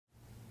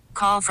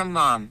call from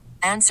mom.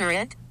 Answer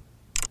it.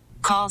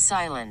 Call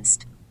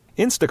silenced.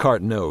 Instacart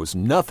knows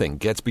nothing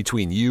gets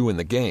between you and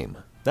the game.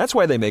 That's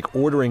why they make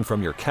ordering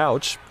from your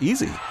couch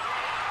easy.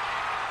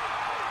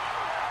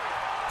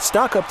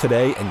 Stock up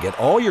today and get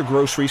all your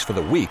groceries for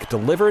the week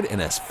delivered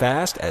in as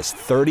fast as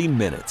 30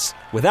 minutes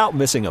without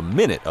missing a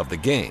minute of the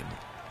game.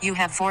 You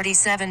have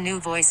 47 new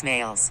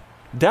voicemails.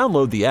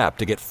 Download the app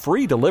to get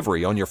free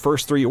delivery on your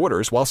first 3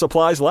 orders while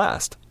supplies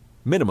last.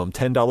 Minimum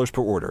 $10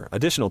 per order.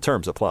 Additional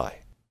terms apply.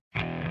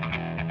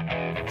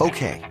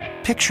 Okay,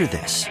 picture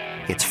this.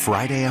 It's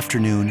Friday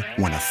afternoon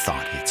when a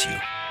thought hits you.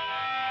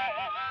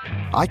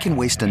 I can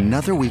waste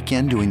another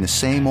weekend doing the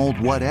same old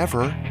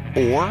whatever,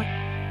 or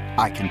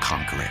I can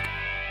conquer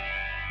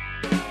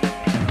it.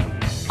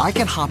 I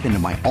can hop into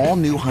my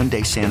all-new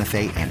Hyundai Santa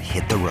Fe and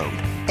hit the road.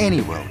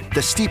 Any road.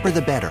 The steeper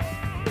the better.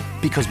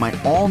 Because my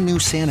all-new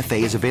Santa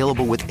Fe is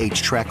available with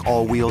H-Track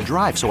all-wheel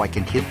drive, so I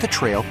can hit the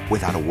trail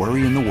without a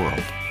worry in the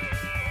world.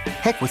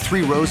 Heck, with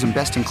 3 rows and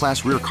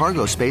best-in-class rear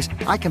cargo space,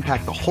 I can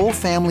pack the whole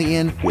family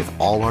in with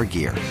all our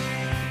gear.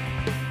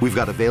 We've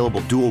got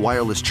available dual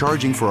wireless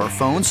charging for our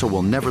phones, so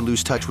we'll never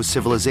lose touch with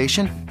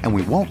civilization, and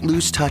we won't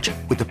lose touch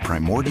with the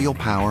primordial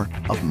power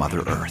of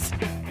Mother Earth.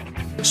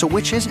 So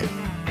which is it?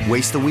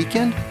 Waste the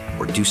weekend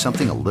or do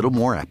something a little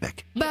more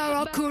epic?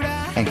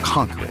 And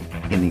conquer it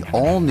in the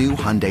all-new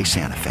Hyundai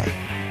Santa Fe.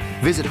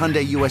 Visit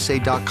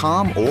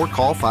HyundaiUSA.com or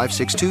call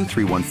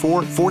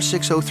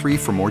 562-314-4603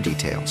 for more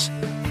details.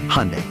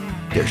 Hyundai,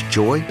 there's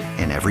joy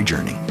in every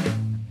journey.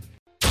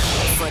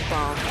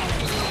 Football,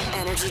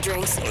 energy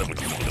drinks,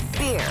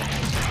 beer,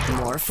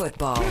 more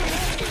football.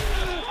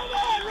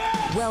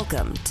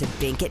 Welcome to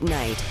Bink at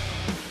Night.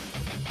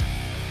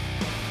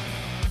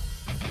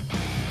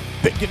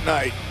 Bink at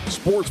Night,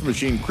 Sports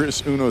Machine,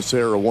 Chris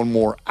Uno-Sera, one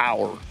more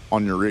hour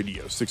on your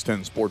radio,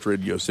 610 Sports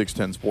Radio,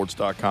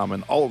 610sports.com,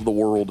 and all over the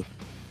world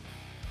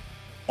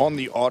on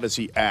the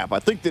Odyssey app. I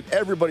think that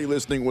everybody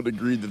listening would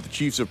agree that the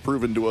Chiefs have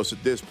proven to us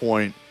at this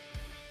point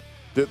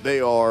that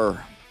they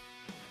are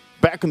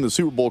back in the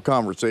Super Bowl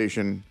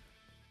conversation,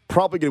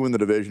 probably going to win the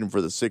division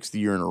for the 6th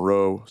year in a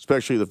row,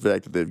 especially the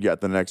fact that they've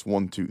got the next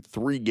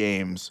 3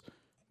 games,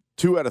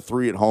 2 out of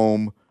 3 at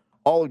home,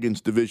 all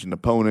against division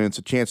opponents,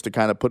 a chance to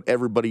kind of put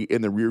everybody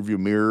in the rearview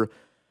mirror.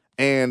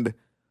 And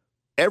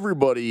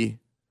everybody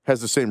has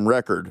the same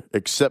record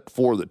except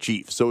for the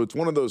Chiefs. So it's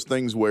one of those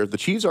things where if the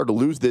Chiefs are to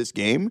lose this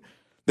game,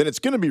 then it's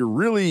going to be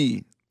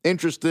really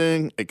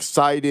interesting,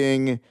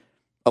 exciting,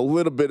 a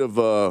little bit of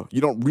you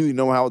don't really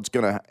know how it's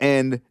going to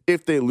end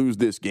if they lose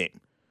this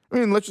game. I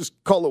mean, let's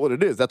just call it what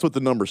it is. That's what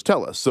the numbers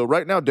tell us. So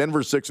right now,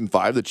 Denver's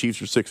 6-5. The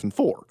Chiefs are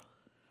 6-4.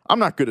 I'm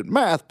not good at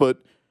math, but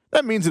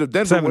that means that if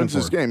Denver wins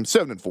this game,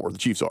 7-4, the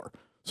Chiefs are.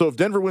 So if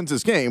Denver wins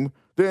this game,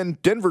 then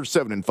Denver's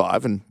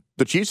 7-5, and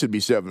the Chiefs would be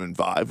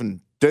 7-5, and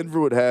Denver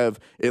would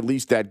have at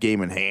least that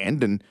game in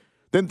hand, and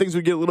then things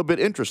would get a little bit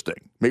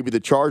interesting. Maybe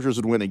the Chargers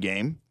would win a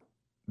game.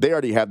 They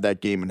already have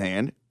that game in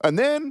hand, and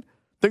then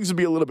things would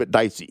be a little bit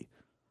dicey.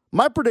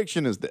 My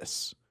prediction is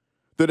this.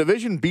 The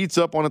division beats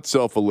up on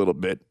itself a little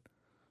bit.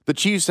 The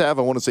Chiefs have,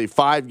 I want to say,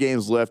 5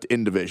 games left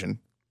in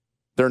division.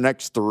 Their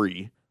next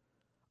 3.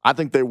 I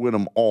think they win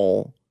them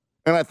all.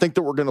 And I think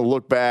that we're going to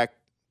look back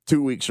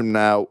 2 weeks from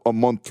now, a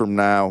month from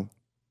now,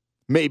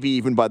 maybe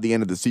even by the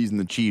end of the season,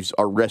 the Chiefs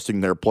are resting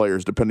their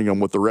players, depending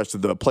on what the rest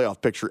of the playoff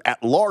picture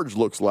at large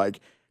looks like,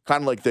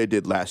 kind of like they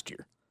did last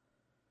year.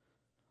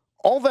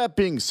 All that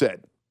being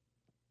said,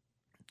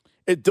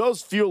 it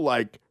does feel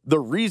like the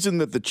reason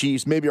that the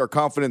Chiefs, maybe our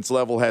confidence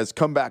level has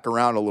come back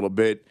around a little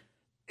bit,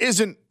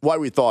 isn't why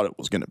we thought it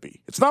was going to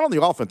be. It's not on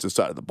the offensive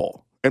side of the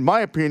ball. In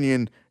my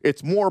opinion,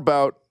 it's more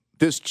about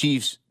this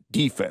Chiefs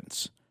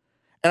defense.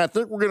 And I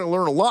think we're going to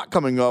learn a lot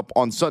coming up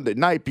on Sunday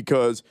night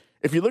because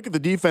if you look at the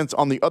defense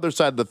on the other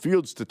side of the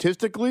field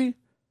statistically,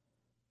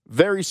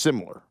 very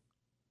similar.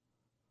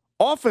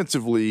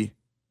 Offensively,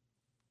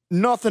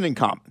 nothing in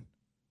common.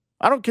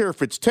 I don't care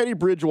if it's Teddy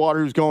Bridgewater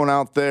who's going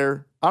out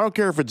there. I don't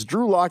care if it's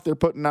Drew Lock they're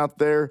putting out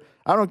there.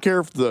 I don't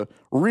care if the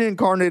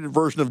reincarnated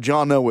version of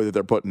John Elway that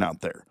they're putting out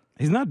there.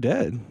 He's not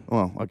dead.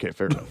 Well, okay,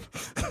 fair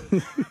enough.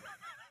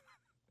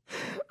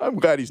 I'm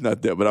glad he's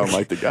not dead, but I don't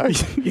like the guy.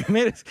 You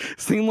made it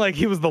seem like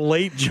he was the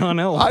late John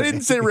Elway. I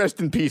didn't say rest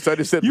in peace. I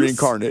just said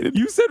reincarnated.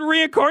 You said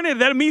reincarnated.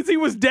 That means he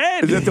was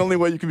dead. Is that the only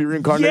way you can be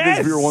reincarnated? Yes.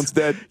 If you were once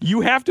dead?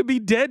 You have to be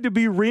dead to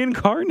be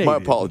reincarnated. My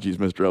apologies,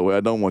 Mr. Elway. I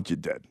don't want you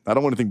dead. I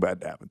don't want anything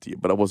bad to happen to you,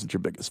 but I wasn't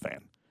your biggest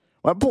fan.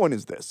 My point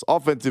is this.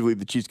 Offensively,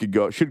 the Chiefs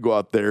should go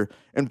out there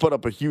and put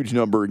up a huge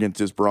number against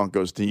this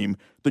Broncos team.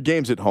 The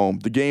game's at home.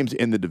 The game's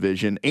in the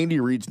division. Andy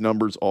Reid's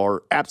numbers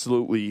are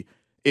absolutely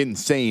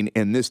insane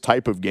in this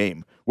type of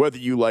game. Whether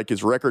you like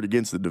his record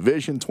against the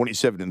division,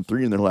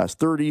 27-3 in their last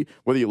 30,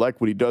 whether you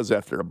like what he does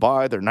after a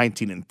bye, they're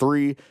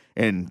 19-3,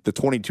 and the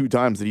 22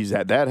 times that he's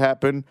had that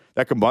happen,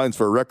 that combines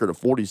for a record of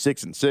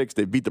 46-6.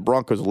 They beat the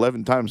Broncos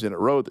 11 times in a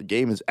row. The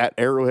game is at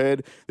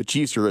Arrowhead. The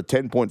Chiefs are a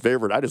 10-point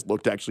favorite. I just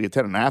looked actually a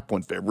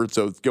 10.5-point favorite,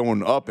 so it's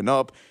going up and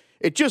up.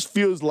 It just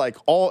feels like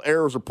all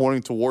arrows are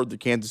pointing toward the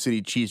Kansas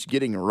City Chiefs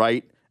getting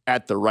right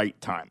at the right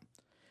time.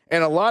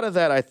 And a lot of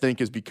that, I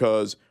think, is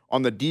because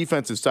on the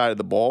defensive side of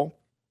the ball,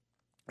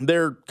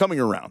 they're coming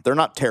around. They're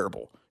not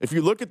terrible. If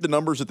you look at the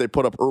numbers that they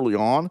put up early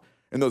on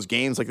in those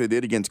games like they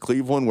did against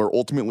Cleveland where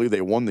ultimately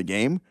they won the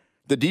game,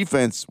 the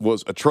defense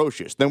was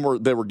atrocious. Then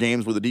there were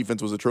games where the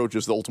defense was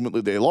atrocious that ultimately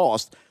they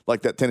lost,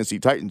 like that Tennessee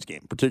Titans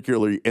game,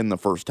 particularly in the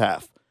first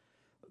half.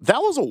 That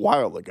was a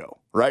while ago,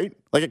 right?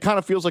 Like it kind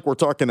of feels like we're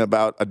talking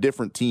about a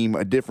different team,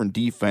 a different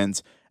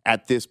defense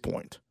at this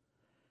point.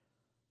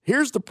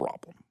 Here's the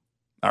problem,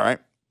 all right?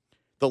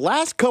 The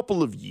last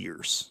couple of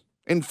years,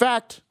 in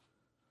fact,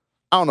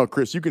 I don't know,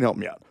 Chris, you can help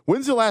me out.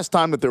 When's the last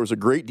time that there was a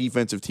great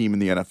defensive team in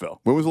the NFL?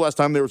 When was the last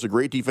time there was a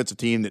great defensive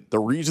team that the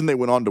reason they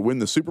went on to win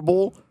the Super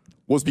Bowl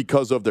was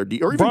because of their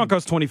or even,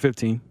 Broncos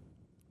 2015.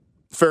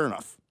 Fair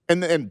enough.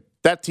 And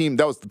that team,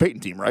 that was the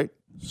Peyton team, right?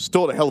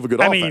 Still had a hell of a good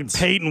offense. I mean,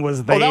 Peyton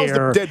was there. Oh, that was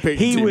the dead Peyton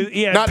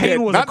team.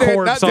 Peyton was a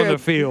corpse on the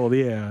field,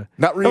 yeah.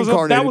 Not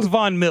reincarnated. That was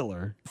Von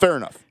Miller. Fair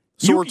enough.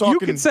 So we're talking. You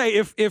could say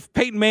if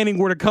Peyton Manning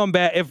were to come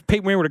back,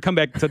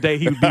 today,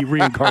 he would be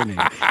reincarnated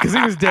because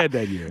he was dead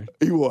that year.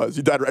 He was.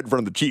 He died right in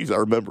front of the Chiefs. I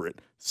remember it.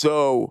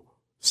 So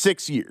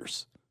 6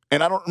 years,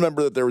 and I don't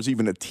remember that there was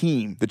even a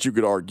team that you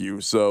could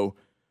argue. So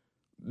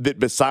that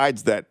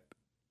besides that,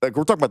 like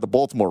we're talking about the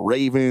Baltimore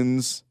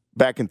Ravens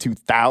back in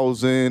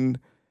 2000,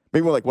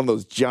 maybe like one of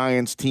those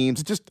Giants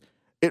teams.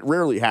 It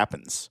rarely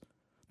happens.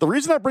 The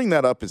reason I bring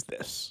that up is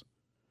this: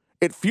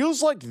 it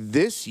feels like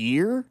this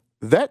year,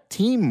 that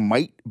team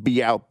might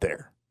be out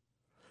there.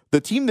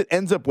 The team that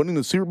ends up winning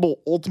the Super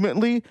Bowl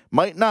ultimately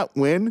might not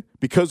win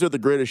because they're the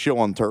greatest show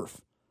on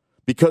turf,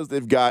 because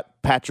they've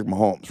got Patrick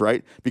Mahomes,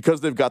 right?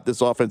 Because they've got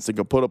this offense that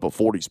can put up a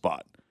 40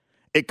 spot.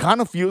 It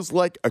kind of feels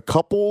like a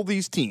couple of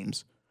these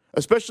teams,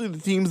 especially the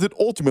teams that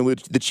ultimately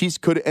the Chiefs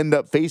could end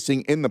up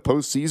facing in the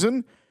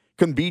postseason,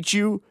 can beat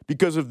you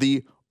because of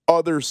the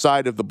other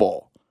side of the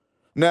ball.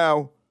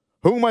 Now,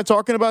 who am I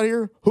talking about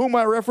here? Who am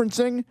I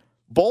referencing?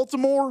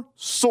 Baltimore,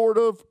 sort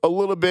of, a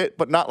little bit,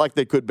 but not like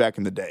they could back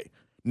in the day.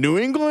 New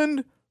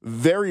England,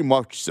 very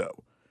much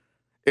so.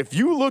 If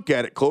you look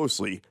at it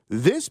closely,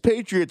 this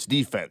Patriots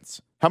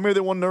defense, how many have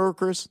they won in a row,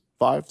 Chris?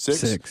 5, 6?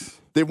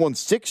 6. They've won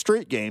 6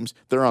 straight games.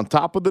 They're on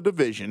top of the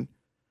division.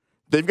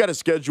 They've got a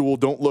schedule,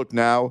 don't look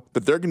now,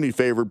 that they're going to be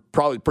favored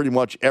probably pretty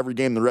much every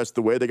game the rest of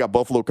the way. They got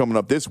Buffalo coming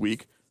up this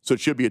week, so it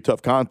should be a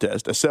tough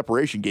contest, a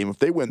separation game. If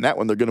they win that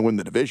one, they're going to win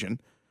the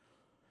division.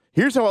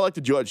 Here's how I like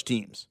to judge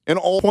teams: an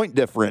all-point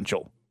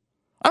differential.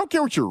 I don't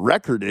care what your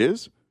record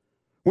is.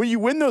 When you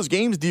win those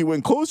games, do you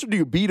win close or do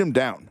you beat them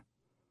down?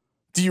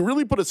 Do you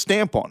really put a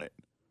stamp on it?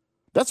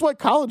 That's why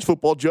college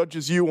football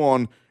judges you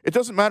on, it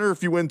doesn't matter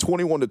if you win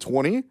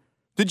 21-20.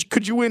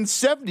 Could you win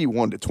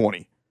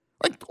 71-20?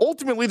 Like,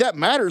 ultimately, that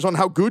matters on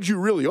how good you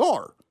really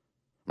are.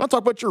 I'm not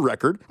talking about your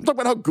record. I'm talking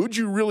about how good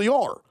you really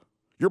are.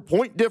 Your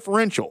point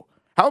differential.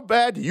 How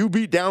bad do you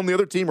beat down the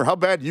other team, or how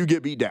bad do you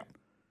get beat down?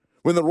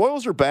 When the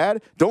Royals are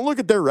bad, don't look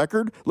at their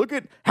record. Look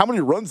at how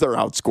many runs they're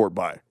outscored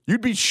by. You'd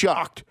be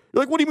shocked.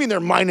 You're like, what do you mean they're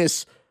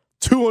minus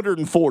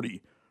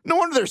 240? No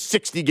wonder they're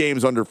 60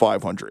 games under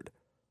 500.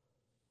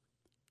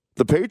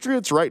 The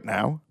Patriots right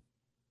now,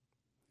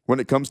 when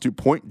it comes to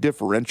point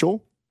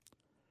differential,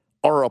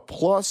 are a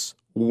plus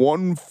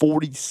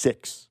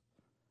 146.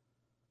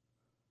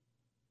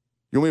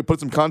 You want me to put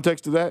some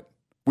context to that?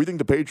 We think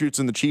the Patriots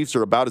and the Chiefs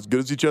are about as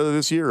good as each other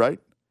this year, right?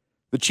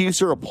 The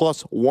Chiefs are a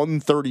plus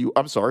 130.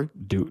 I'm sorry.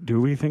 Do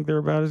we think they're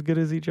about as good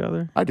as each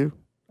other? I do.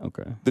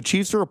 Okay. The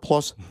Chiefs are a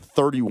plus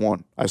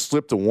 31. I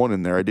slipped a 1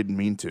 in there. I didn't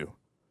mean to.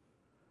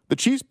 The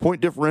Chiefs' point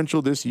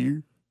differential this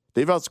year,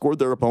 they've outscored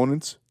their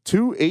opponents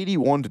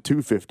 281 to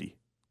 250,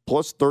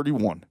 plus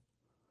 31.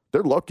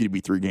 They're lucky to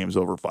be 3 games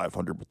over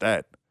 500 with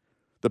that.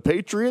 The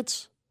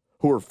Patriots,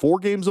 who are 4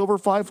 games over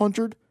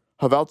 500,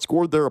 have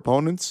outscored their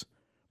opponents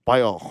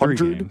by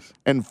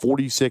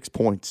 146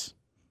 points.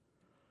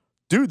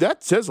 Dude,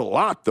 that says a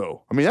lot,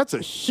 though. I mean, that's a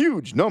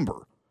huge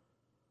number.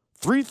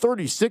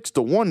 336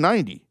 to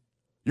 190.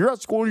 You're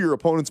outscoring your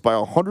opponents by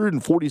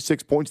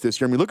 146 points this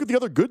year. I mean, look at the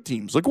other good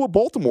teams. Look at what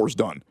Baltimore's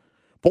done.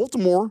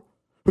 Baltimore,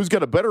 who's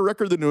got a better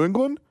record than New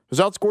England, has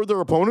outscored their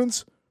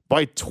opponents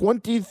by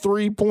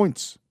 23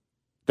 points.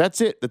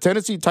 That's it. The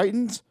Tennessee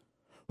Titans,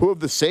 who have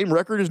the same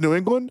record as New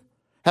England,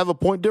 have a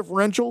point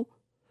differential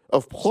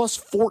of plus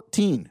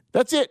 14.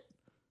 That's it.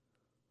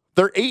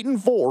 They're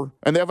 8-4,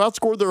 and they have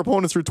outscored their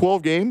opponents through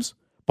 12 games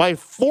by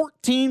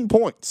 14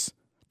 points.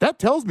 That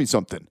tells me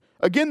something.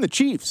 Again, the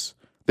Chiefs,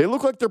 they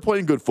look like they're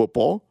playing good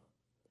football,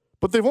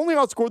 but they've only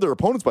outscored their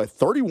opponents by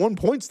 31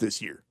 points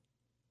this year.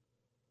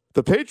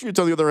 The Patriots,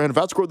 on the other hand,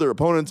 have outscored their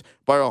opponents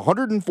by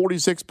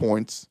 146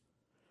 points.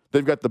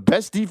 They've got the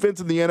best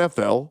defense in the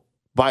NFL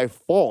by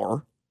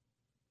far.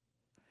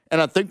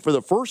 And I think for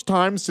the first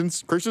time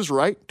since Chris is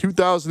right,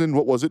 2000 and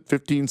what was it,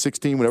 15,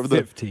 16,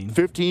 whatever.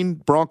 15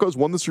 Broncos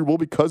won the Super Bowl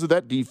because of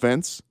that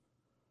defense.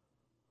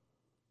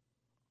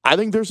 I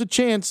think there's a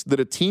chance that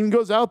a team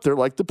goes out there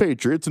like the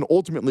Patriots and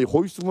ultimately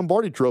hoists the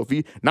Lombardi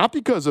Trophy, not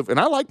because of, and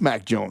I like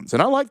Mac Jones,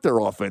 and I like their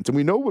offense, and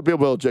we know what Bill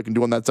Belichick can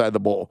do on that side of the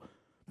ball.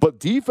 But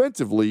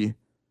defensively,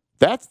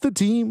 that's the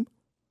team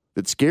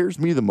that scares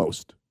me the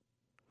most.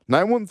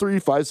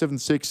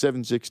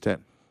 913-576-7610.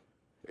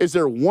 Is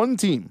there one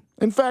team?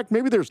 In fact,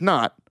 maybe there's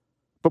not,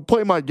 but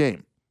play my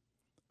game.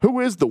 Who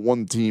is the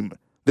one team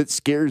that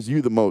scares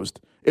you the most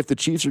if the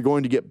Chiefs are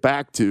going to get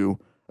back to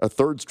a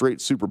third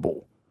straight Super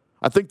Bowl?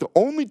 I think the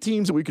only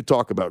teams that we could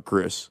talk about,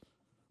 Chris,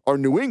 are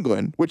New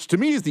England, which to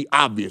me is the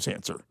obvious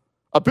answer.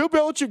 A Bill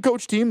Belichick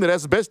coach team that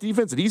has the best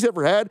defense that he's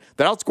ever had,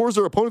 that outscores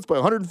their opponents by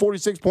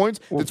 146 points,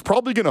 that's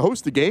probably going to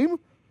host the game?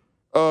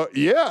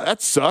 Yeah,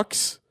 that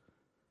sucks.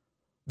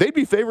 They'd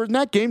be favored in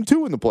that game,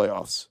 too, in the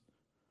playoffs.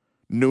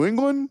 New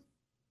England,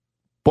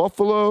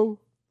 Buffalo,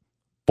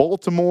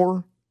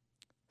 Baltimore,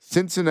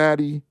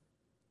 Cincinnati,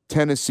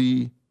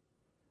 Tennessee,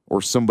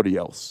 or somebody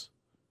else.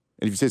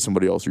 And if you say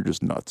somebody else, you're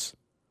just nuts.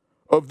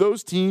 Of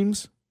those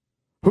teams,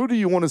 who do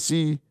you want to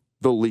see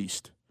the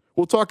least?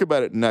 We'll talk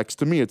about it next.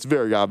 To me, it's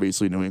very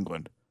obviously New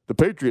England. The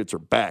Patriots are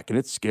back, and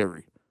it's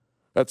scary.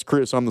 That's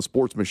Chris on the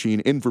Sports Machine,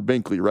 in for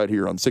Binkley right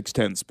here on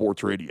 610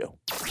 Sports Radio.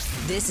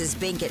 This is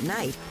Bink at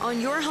Night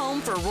on your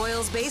home for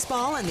Royals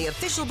baseball and the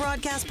official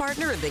broadcast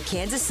partner of the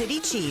Kansas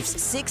City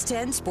Chiefs,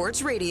 610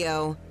 Sports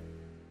Radio.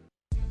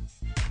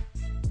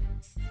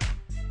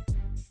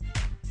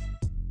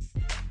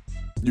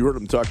 You heard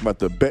him talk about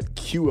the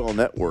BetQL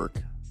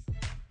network.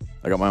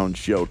 I got my own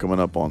show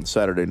coming up on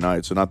Saturday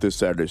night, so not this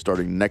Saturday,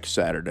 starting next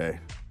Saturday,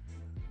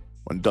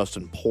 when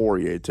Dustin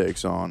Poirier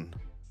takes on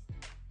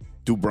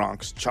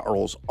DuBronc's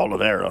Charles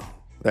Oliveira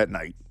that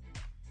night.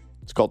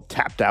 It's called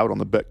Tapped Out on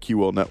the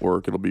BetQL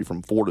network. It'll be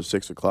from 4 to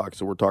 6 o'clock,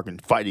 so we're talking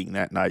fighting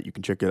that night. You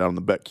can check it out on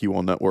the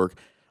BetQL network.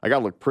 I got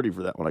to look pretty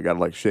for that one. I got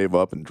to shave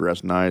up and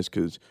dress nice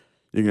because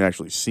you can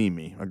actually see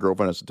me. My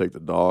girlfriend has to take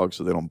the dogs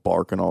so they don't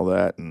bark and all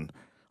that, and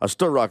I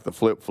still rock the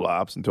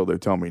flip-flops until they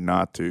tell me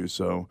not to,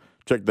 so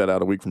check that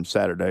out a week from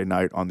Saturday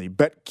night on the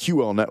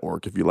BetQL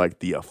network if you like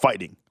the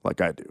fighting like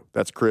I do.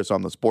 That's Chris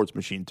on the Sports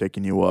Machine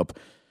taking you up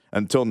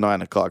until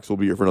 9 o'clock, so we'll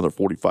be here for another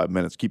 45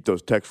 minutes. Keep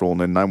those texts rolling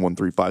in,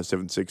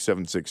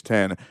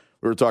 913-576-7610.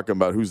 We were talking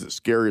about who's the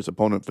scariest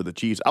opponent for the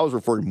Chiefs. I was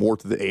referring more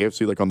to the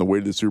AFC, like on the way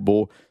to the Super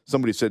Bowl.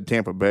 Somebody said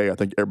Tampa Bay. I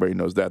think everybody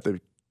knows that. They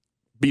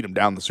beat them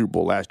down the Super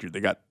Bowl last year. They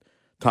got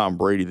Tom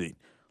Brady. They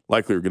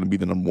likely are going to be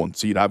the number one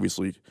seed,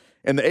 obviously.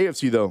 And the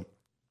AFC, though,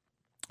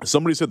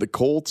 somebody said the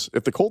Colts.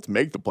 If the Colts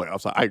make the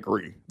playoffs, I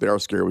agree. They are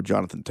scary with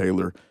Jonathan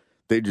Taylor.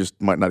 They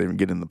just might not even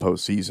get in the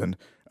postseason.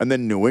 And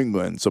then New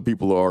England. So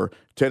people are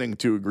tending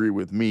to agree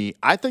with me.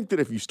 I think that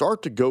if you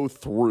start to go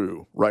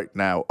through right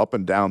now up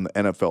and down the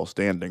NFL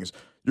standings,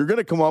 you're going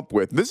to come up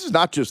with, this is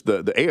not just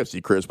the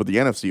AFC, Chris, but the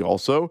NFC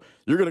also.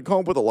 You're going to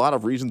come up with a lot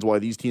of reasons why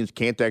these teams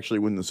can't actually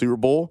win the Super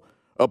Bowl,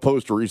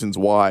 opposed to reasons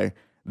why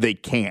they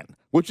can.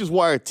 Which is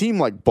why a team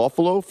like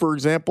Buffalo, for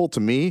example, to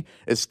me,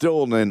 is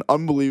still in an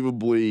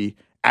unbelievably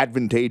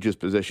advantageous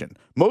position.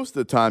 Most of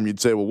the time you'd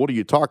say, well, what are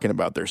you talking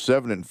about? They're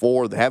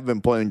 7-4. They haven't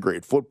been playing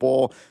great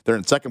football. They're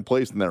in second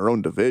place in their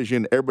own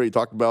division. Everybody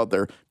talked about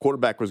their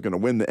quarterback was going to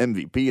win the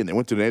MVP, and they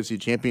went to an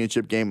AFC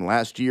Championship game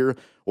last year.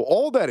 Well,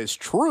 all that is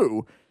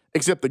true,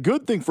 except the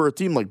good thing for a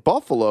team like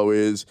Buffalo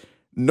is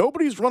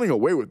nobody's running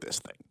away with this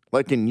thing,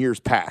 like in years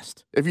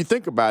past. If you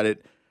think about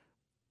it,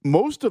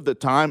 most of the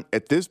time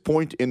at this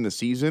point in the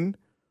season,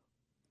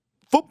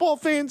 football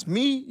fans,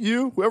 me,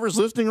 you, whoever's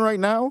listening right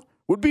now,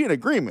 would be in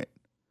agreement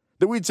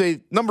that we'd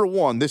say, number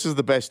one, this is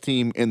the best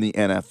team in the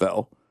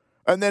NFL.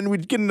 And then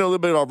we'd get into a little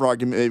bit of our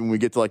argument when we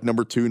get to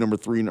number 2, number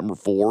 3, number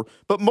 4.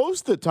 But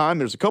most of the time,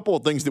 there's a couple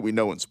of things that we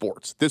know in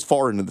sports this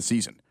far into the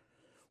season.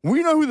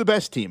 We know who the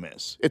best team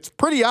is. It's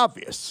pretty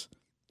obvious.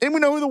 And we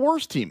know who the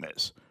worst team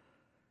is.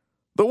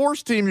 The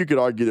worst team, you could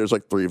argue, there's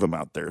 3 of them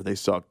out there. They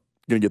suck.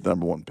 Going to get the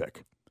number 1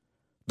 pick.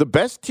 The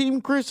best team,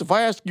 Chris, if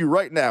I ask you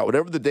right now,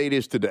 whatever the date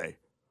is today,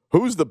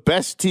 who's the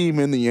best team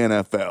in the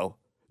NFL?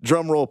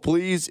 Drum roll,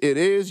 please. It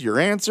is your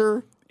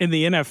answer. In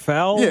the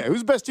NFL? Yeah, who's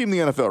the best team in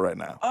the NFL right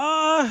now?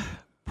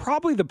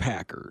 Probably the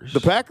Packers. The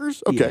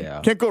Packers? Okay. Yeah.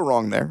 Can't go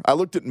wrong there. I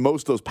looked at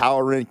most of those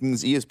power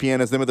rankings. ESPN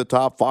has them at the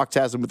top. Fox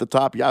has them at the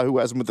top. Yahoo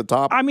has them at the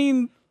top. I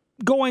mean,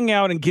 going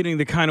out and getting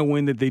the kind of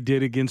win that they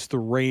did against the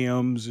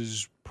Rams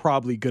is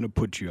probably going to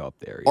put you up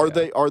there. Are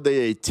yeah.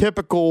 they a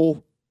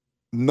typical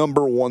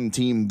number 1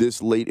 team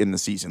this late in the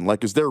season?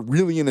 Is there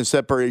really in a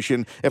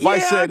separation? If I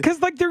said, because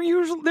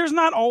there's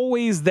not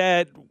always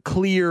that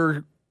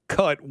clear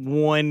cut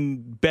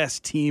one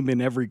best team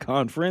in every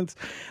conference.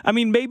 I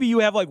mean, maybe you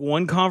have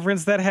one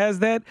conference that has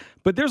that,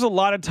 but there's a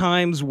lot of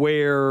times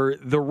where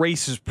the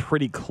race is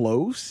pretty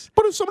close.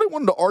 But if somebody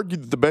wanted to argue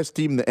that the best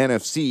team in the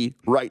NFC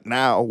right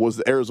now was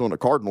the Arizona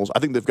Cardinals, I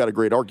think they've got a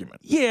great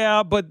argument.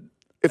 Yeah, but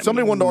if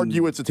somebody wanted to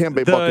argue it's the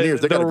Tampa Bay Buccaneers,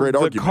 they got a great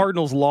argument. The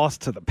Cardinals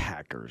lost to the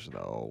Packers,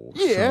 though.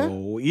 Yeah.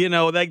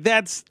 So,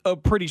 that's a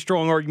pretty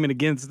strong argument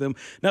against them.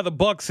 Now, the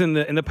Bucs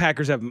and the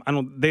Packers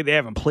they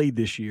haven't played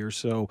this year,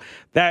 so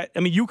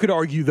you could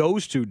argue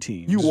those two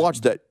teams. You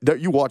watched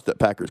that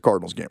Packers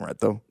Cardinals game, right,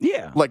 though?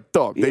 Yeah.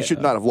 They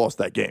should not have lost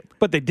that game.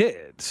 But they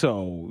did.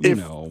 So, If-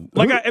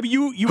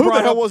 you who brought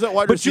the hell up, was that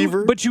wide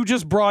receiver? But you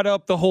just brought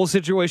up the whole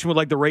situation with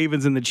like the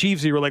Ravens and the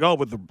Chiefs. You were like, oh,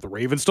 but the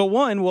Ravens still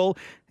won. Well,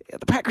 yeah,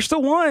 the Packers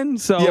still won.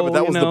 So Yeah, but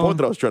that was the point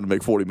that I was trying to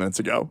make 40 minutes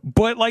ago.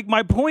 But like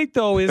my point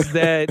though is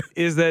that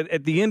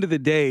at the end of the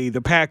day,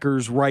 the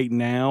Packers right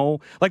now,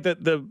 like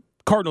the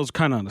Cardinals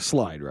kind of on a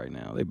slide right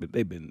now.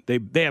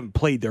 They haven't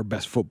played their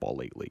best football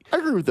lately. I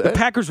agree with that. The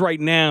Packers right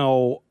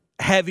now,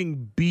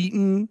 having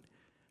beaten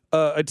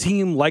a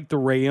team like the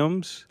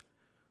Rams,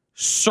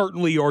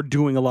 certainly are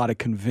doing a lot of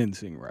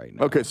convincing right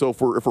now. Okay, so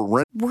if we're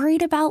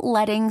Worried about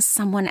letting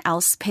someone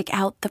else pick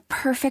out the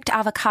perfect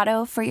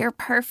avocado for your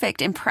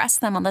perfect impress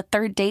them on the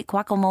third date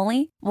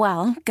guacamole?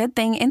 Well, good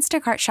thing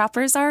Instacart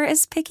shoppers are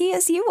as picky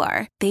as you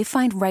are. They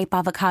find ripe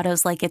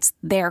avocados like it's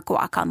their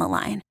guac on the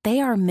line.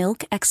 They are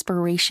milk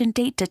expiration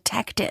date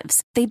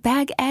detectives. They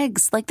bag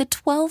eggs like the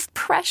 12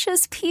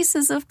 precious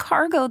pieces of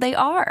cargo they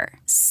are.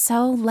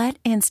 So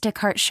let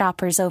Instacart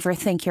shoppers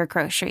overthink your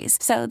groceries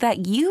so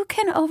that you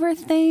can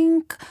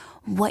overthink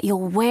what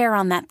you'll wear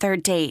on that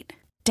third date.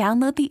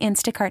 Download the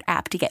Instacart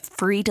app to get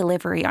free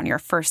delivery on your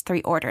first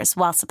 3 orders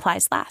while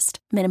supplies last.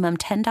 Minimum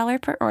 $10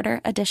 per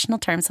order. Additional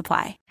terms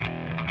apply.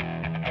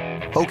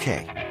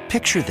 Okay,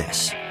 picture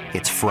this.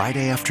 It's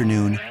Friday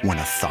afternoon when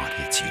a thought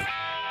hits you.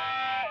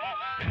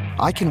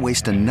 I can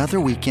waste another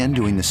weekend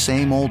doing the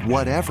same old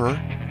whatever,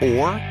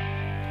 or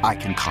I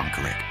can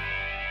conquer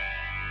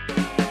it.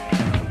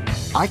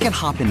 I can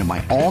hop into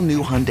my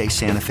all-new Hyundai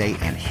Santa Fe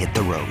and hit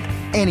the road.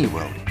 Any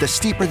road. The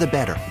steeper the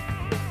better.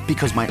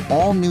 Because my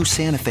all-new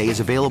Santa Fe is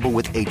available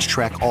with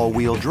H-Track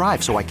all-wheel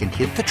drive, so I can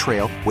hit the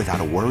trail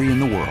without a worry in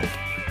the world.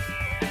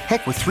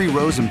 Heck, with 3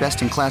 rows and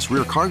best-in-class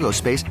rear cargo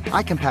space,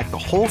 I can pack the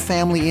whole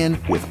family in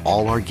with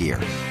all our gear.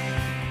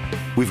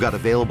 We've got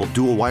available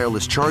dual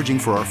wireless charging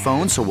for our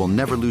phones, so we'll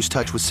never lose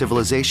touch with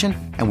civilization,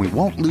 and we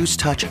won't lose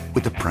touch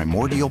with the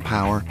primordial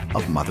power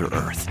of Mother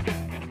Earth.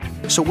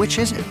 So which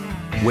is it?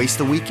 Waste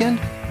the weekend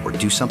or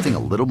do something a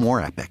little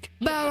more epic?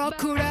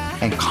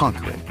 And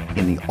conquer it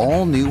in the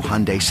all-new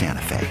Hyundai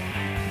Santa Fe.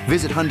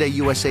 Visit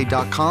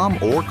HyundaiUSA.com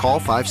or call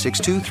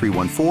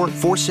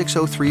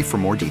 562-314-4603 for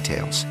more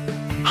details.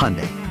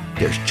 Hyundai,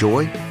 there's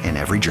joy in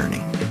every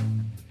journey.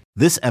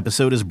 This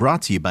episode is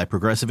brought to you by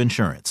Progressive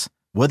Insurance.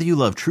 Whether you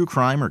love true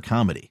crime or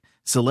comedy,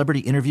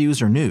 celebrity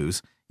interviews or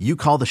news, you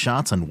call the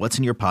shots on what's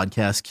in your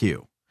podcast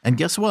queue. And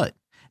guess what?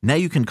 Now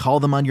you can call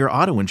them on your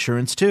auto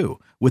insurance too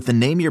with the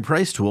Name Your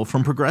Price tool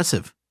from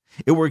Progressive.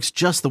 It works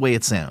just the way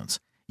it sounds.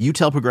 You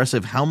tell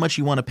Progressive how much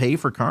you want to pay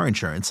for car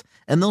insurance,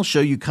 and they'll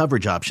show you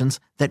coverage options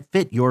that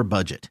fit your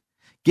budget.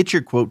 Get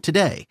your quote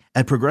today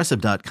at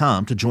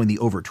Progressive.com to join the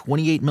over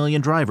 28 million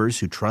drivers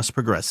who trust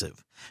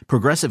Progressive.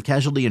 Progressive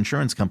Casualty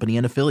Insurance Company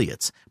and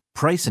Affiliates.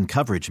 Price and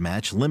coverage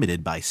match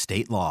limited by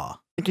state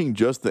law. Thinking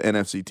just the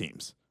NFC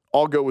teams.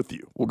 I'll go with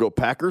you. We'll go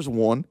Packers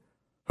 1.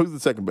 Who's the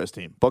second best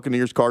team?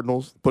 Buccaneers,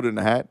 Cardinals? Put it in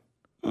a hat?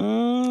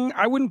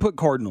 I wouldn't put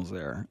Cardinals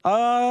there.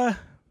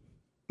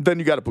 Then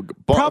you got to put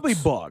Bucks. Probably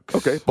Bucks.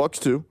 Okay, Bucks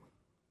 2.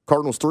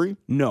 Cardinals 3?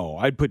 No,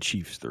 I'd put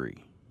Chiefs 3.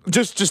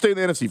 Just stay in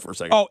the NFC for a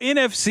second. Oh,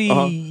 NFC,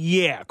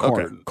 yeah.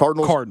 Okay,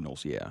 Cardinals.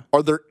 Cardinals, yeah.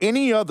 Are there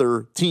any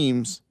other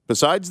teams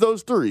besides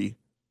those 3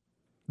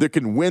 that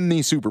can win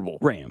the Super Bowl?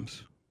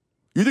 Rams.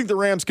 You think the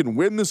Rams can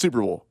win the Super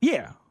Bowl?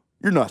 Yeah.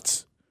 You're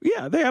nuts.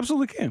 Yeah, they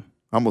absolutely can.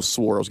 I almost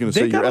swore I was going to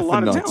say you're got a effing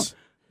lot of nuts. talent.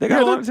 They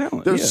got a lot of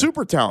talent. They're yeah.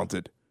 super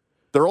talented.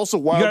 They're also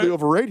wildly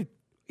overrated.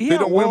 Yeah, they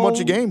don't win a bunch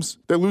of games.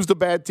 They lose to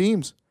bad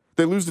teams.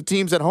 They lose to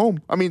teams at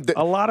home. I mean,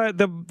 a lot of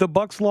the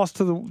Bucks lost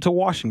to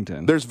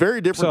Washington. There's very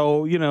different.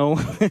 So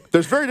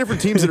there's very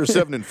different teams that are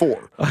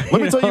 7-4.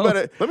 Let me tell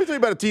you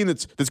about a team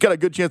that's got a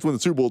good chance to win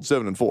the Super Bowl at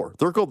 7-4.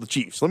 They're called the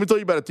Chiefs. Let me tell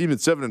you about a team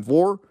that's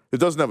 7-4 that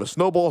doesn't have a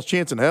snowball's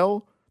chance in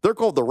hell. They're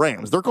called the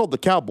Rams. They're called the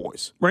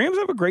Cowboys. Rams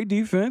have a great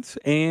defense,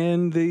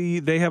 and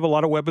they have a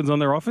lot of weapons on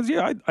their offense.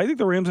 Yeah, I think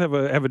the Rams have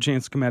a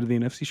chance to come out of the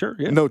NFC. Sure,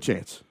 yeah. No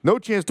chance. No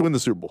chance to win the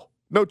Super Bowl.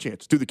 No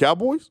chance. Do the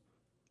Cowboys?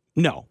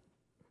 No.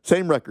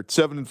 Same record,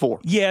 7-4.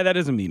 Yeah, that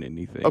doesn't mean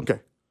anything.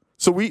 Okay.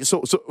 So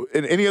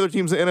and any other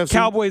teams in the NFC?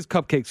 Cowboys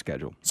cupcake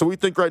schedule. So we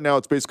think right now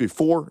it's basically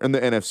 4 in the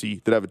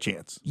NFC that have a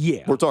chance.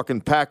 Yeah. We're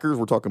talking Packers,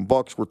 we're talking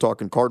Bucks, we're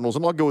talking Cardinals,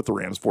 and I'll go with the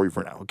Rams for you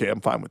for now. Okay, I'm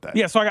fine with that.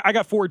 Yeah, so I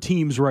got 4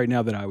 teams right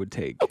now that I would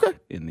take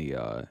in the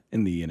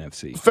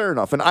NFC. Fair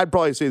enough. And I'd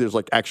probably say there's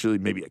actually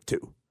maybe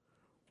 2.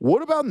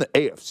 What about in the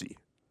AFC?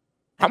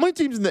 How many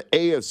teams in the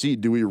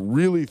AFC do we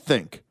really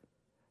think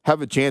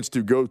have a chance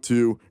to go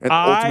to and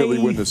ultimately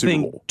win the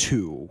Super Bowl?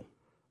 2.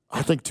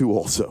 I think 2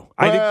 also.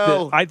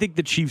 I think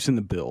the Chiefs and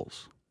the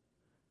Bills.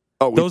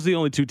 Oh, those are the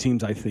only 2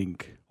 teams I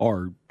think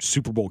are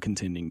Super Bowl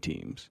contending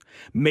teams.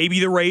 Maybe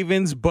the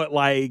Ravens, but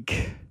Lamar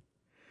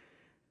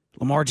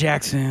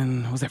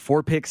Jackson, was that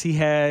 4 picks he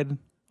had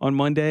on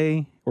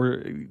Monday?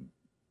 Or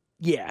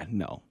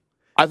no.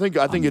 I think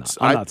I'm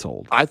not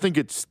sold. I think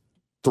it's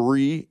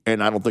 3,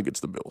 and I don't think it's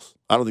the Bills.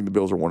 I don't think the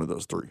Bills are one of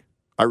those 3.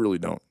 I really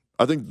don't.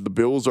 I think the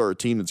Bills are a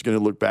team that's going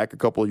to look back a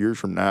couple of years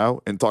from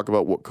now and talk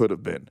about what could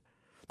have been.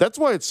 That's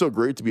why it's so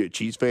great to be a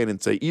Chiefs fan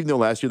and say, even though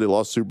last year they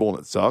lost Super Bowl and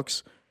it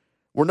sucks,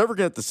 we're never going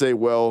to have to say,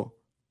 well,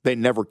 they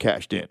never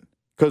cashed in.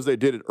 because they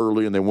did it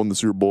early and they won the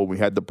Super Bowl. We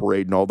had the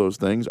parade and all those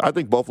things. I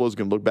think Buffalo's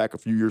going to look back a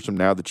few years from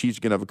now. The Chiefs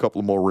are going to have a couple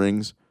of more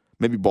rings.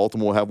 Maybe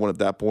Baltimore will have one at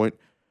that point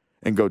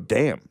and go,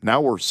 damn,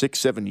 now we're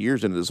 6-7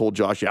 years into this whole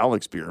Josh Allen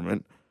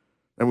experiment.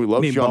 And we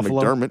love Sean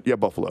Buffalo? McDermott. Yeah,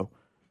 Buffalo.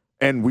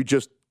 And we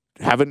just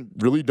haven't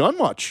really done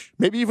much.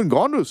 Maybe even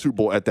gone to a Super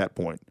Bowl at that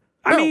point.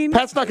 I mean,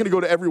 Pat's not going to go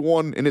to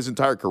everyone in his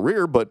entire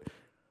career, but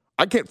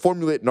I can't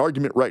formulate an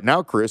argument right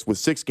now, Chris, with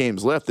 6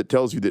 games left that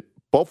tells you that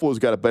Buffalo's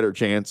got a better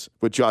chance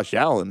with Josh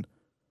Allen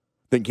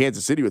than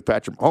Kansas City with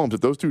Patrick Mahomes.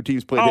 If those two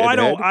teams played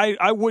head-to-head,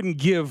 I wouldn't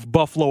give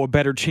Buffalo a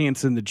better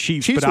chance than the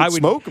Chiefs, Chiefs but would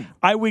smoke them.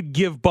 I would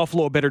give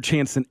Buffalo a better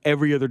chance than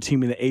every other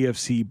team in the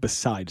AFC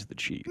besides the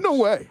Chiefs. No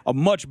way. A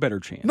much better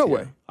chance. No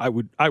way. I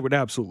would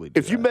absolutely do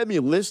If you made me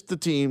list the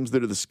teams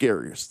that are the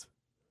scariest,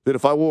 that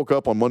if I woke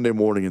up on Monday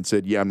morning and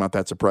said, yeah, I'm not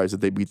that surprised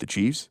that they beat the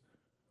Chiefs,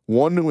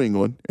 1, New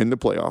England in the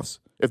playoffs.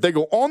 If they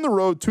go on the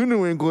road to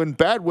New England,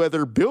 bad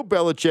weather, Bill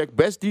Belichick,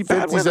 best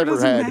defense he's ever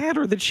had. Doesn't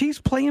matter. The Chiefs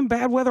play in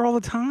bad weather all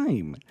the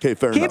time. Okay,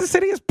 fair enough. Kansas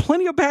City has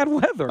plenty of bad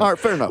weather. All right,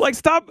 fair enough. Like,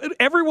 stop.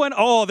 Everyone,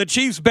 the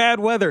Chiefs bad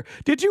weather.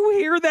 Did you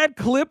hear that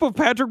clip of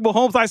Patrick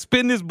Mahomes? I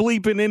spin this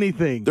bleep in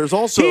anything. There's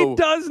also... He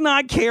does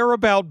not care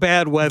about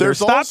bad weather.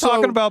 Stop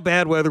talking about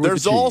bad weather with the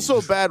Chiefs. There's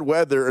also bad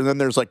weather, and then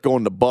there's, like,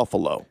 going to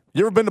Buffalo.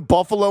 You ever been to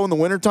Buffalo in the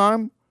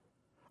wintertime?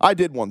 I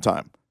did one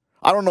time.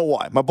 I don't know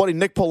why. My buddy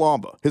Nick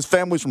Palamba, his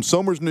family's from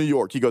Somers, New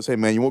York. He goes, hey,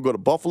 man, you want to go to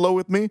Buffalo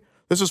with me?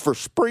 This is for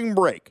spring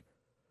break.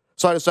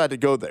 So I decided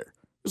to go there.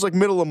 It was like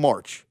middle of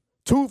March.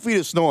 2 feet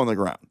of snow on the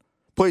ground.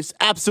 Place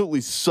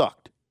absolutely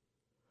sucked.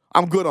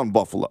 I'm good on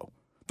Buffalo.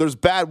 There's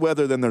bad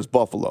weather, then there's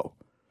Buffalo.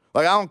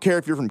 Like, I don't care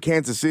if you're from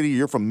Kansas City,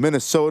 you're from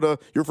Minnesota,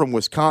 you're from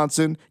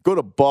Wisconsin. Go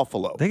to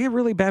Buffalo. They get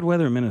really bad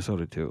weather in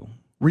Minnesota, too.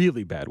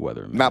 Really bad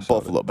weather in Minnesota. Not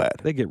Buffalo bad.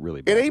 They get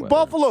really bad It ain't weather.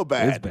 Buffalo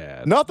bad. It's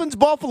bad. Nothing's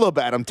Buffalo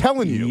bad, I'm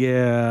telling you.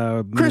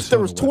 Yeah. Chris, there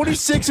was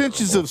 26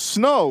 inches of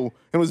snow,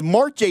 and it was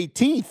March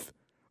 18th.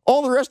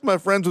 All the rest of my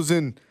friends was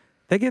in...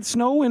 They get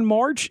snow in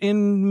March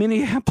in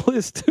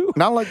Minneapolis, too.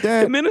 Not like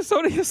that. In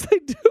Minnesota, yes, they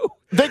do.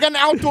 They got an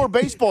outdoor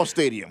baseball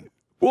stadium.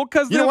 Well,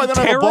 because you know why they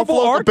don't have a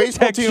Buffalo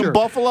baseball team in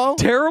Buffalo?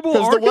 Terrible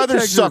because the weather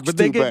architecture, sucks but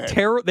they too get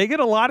bad. They get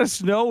a lot of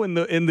snow in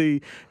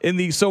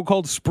the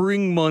so-called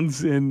spring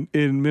months in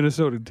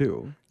Minnesota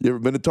too. You ever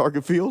been to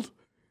Target Field?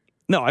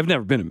 No, I've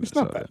never been to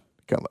Minnesota. It's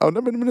not bad. Oh,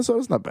 never been to Minnesota?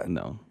 It's not bad.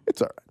 No,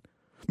 it's all right.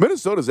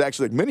 Minnesota's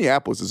actually like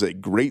Minneapolis is a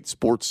great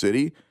sports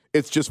city.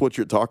 It's just what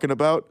you're talking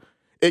about.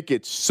 It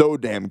gets so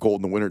damn cold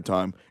in the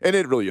wintertime, and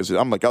it really is.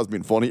 I was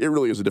being funny. It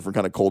really is a different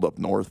kind of cold up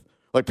north.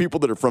 Like people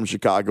that are from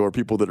Chicago or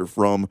people that are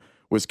from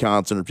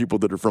Wisconsin or people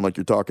that are from, like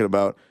you're talking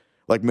about,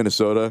 like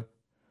Minnesota,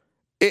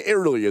 it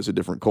really is a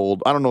different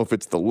cold. I don't know if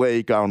it's the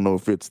lake. I don't know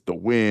if it's the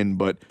wind,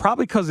 but...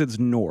 Probably because it's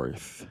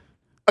north.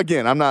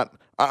 Again, I'm not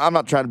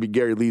trying to be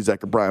Gary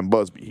Lezak or Brian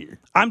Busby here.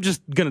 I'm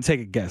just going to take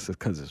a guess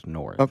because it's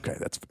north. Okay,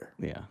 that's fair.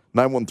 Yeah.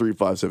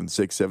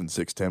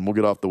 913-576-7610. We'll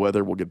get off the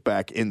weather. We'll get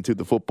back into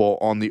the football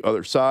on the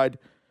other side.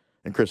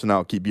 And Chris and I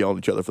will keep yelling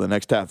at each other for the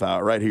next half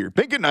hour right here.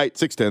 Bink at Night,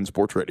 610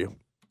 Sports Radio.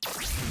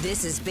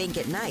 This is Bink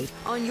at Night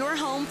on your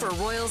home for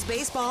Royals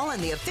baseball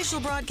and the official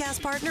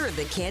broadcast partner of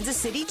the Kansas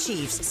City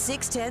Chiefs,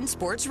 610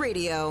 Sports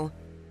Radio.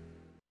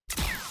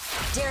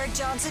 Derek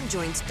Johnson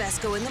joins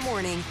Fesco in the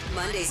morning,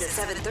 Mondays at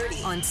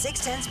 7:30 on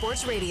 610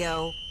 Sports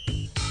Radio.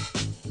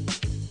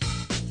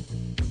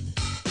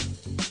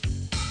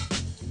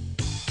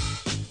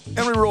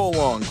 And we roll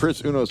along.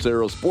 Chris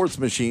Unocero, Sports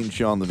Machine,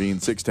 Sean Levine,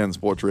 610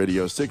 Sports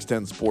Radio,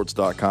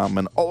 610sports.com,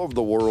 and all over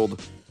the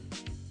world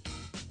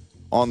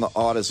on the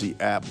Odyssey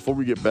app. Before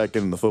we get back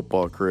into the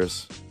football,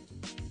 Chris,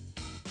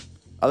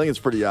 I think it's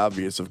pretty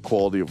obvious of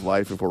quality of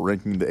life if we're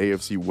ranking the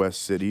AFC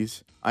West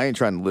cities. I ain't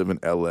trying to live in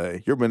L.A.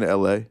 You ever been to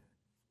L.A.?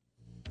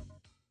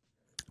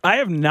 I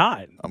have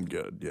not. I'm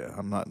good, yeah.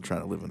 I'm not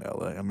trying to live in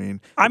L.A.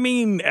 I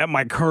mean, at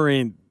my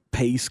current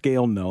pay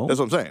scale, no. That's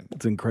what I'm saying.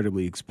 It's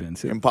incredibly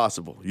expensive.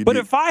 Impossible.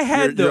 If I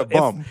had you're a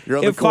bum. You're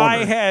on the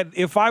corner.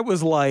 If I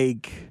was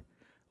like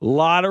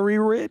lottery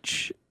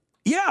rich,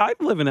 yeah,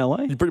 I'd live in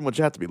LA. You pretty much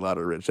have to be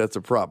lottery rich. That's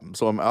a problem.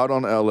 So I'm out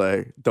on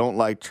LA. Don't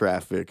like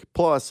traffic.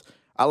 Plus,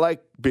 I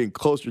like being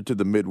closer to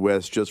the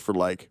Midwest just for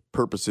like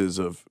purposes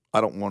of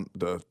I don't want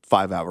the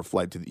 5-hour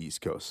flight to the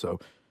East Coast. So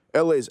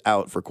LA's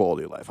out for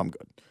quality of life. I'm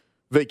good.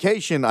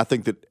 Vacation, I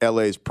think that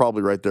LA is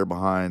probably right there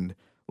behind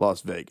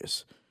Las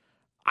Vegas.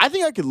 I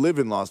think I could live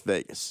in Las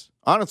Vegas.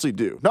 Honestly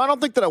do. No, I don't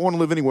think that I want to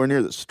live anywhere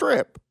near the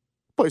Strip. The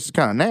place is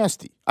kind of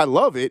nasty. I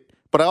love it,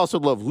 but I also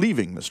love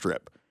leaving the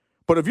Strip.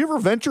 But have you ever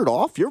ventured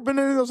off? You ever been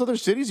to any of those other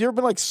cities? You ever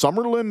been like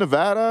Summerlin,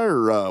 Nevada,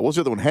 or what's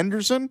the other one,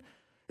 Henderson?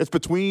 It's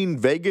between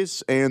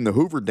Vegas and the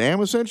Hoover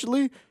Dam,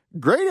 essentially.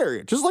 Great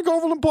area, just like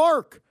Overland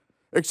Park.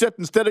 Except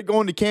instead of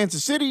going to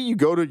Kansas City, you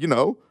go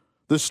to,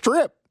 the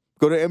Strip.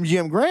 Go to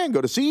MGM Grand,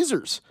 go to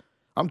Caesars.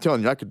 I'm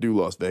telling you, I could do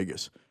Las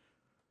Vegas.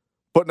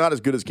 But not as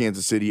good as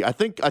Kansas City. I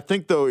think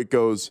though, it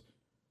goes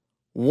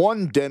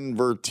 1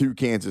 Denver, 2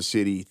 Kansas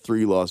City,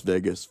 3 Las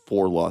Vegas,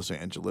 4 Los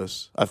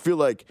Angeles. I feel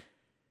like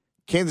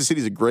Kansas City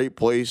is a great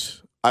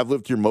place. I've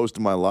lived here most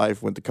of my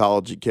life. Went to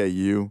college at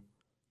KU.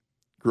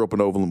 Grew up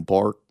in Overland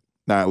Park.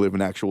 Now I live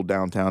in actual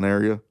downtown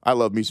area. I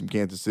love me some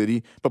Kansas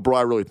City, but bro,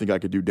 I really think I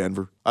could do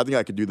Denver. I think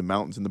I could do the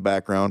mountains in the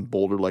background,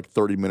 Boulder like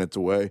 30 minutes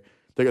away.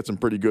 They got some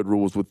pretty good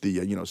rules with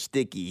the,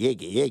 sticky,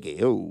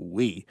 higgy,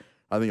 oh-wee.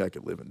 I think I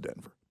could live in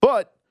Denver.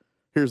 But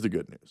here's the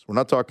good news. We're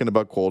not talking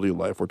about quality of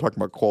life. We're talking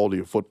about quality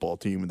of football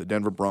team, and the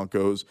Denver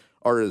Broncos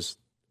are as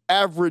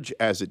average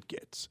as it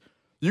gets.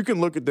 You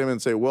can look at them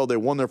and say, well, they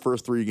won their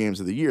first 3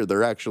 games of the year.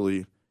 They're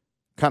actually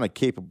kind of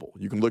capable.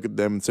 You can look at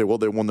them and say, well,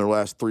 they won their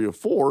last 3 or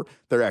 4.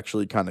 They're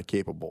actually kind of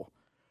capable.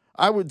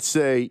 I would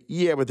say,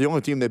 yeah, but the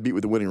only team they beat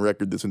with a winning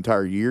record this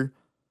entire year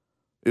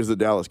is the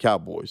Dallas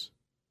Cowboys.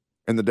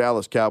 And the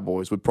Dallas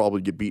Cowboys would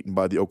probably get beaten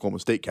by the Oklahoma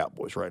State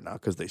Cowboys right now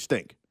because they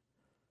stink.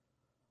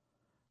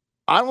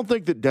 I don't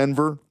think that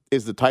Denver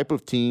is the type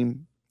of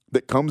team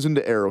that comes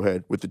into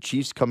Arrowhead with the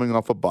Chiefs coming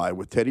off a bye,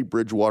 with Teddy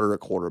Bridgewater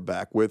at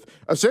quarterback, with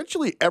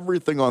essentially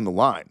everything on the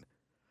line.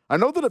 I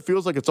know that it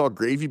feels like it's all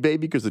gravy,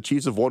 baby, because the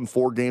Chiefs have won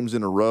 4 games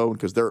in a row and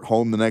because they're at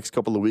home the next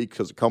couple of weeks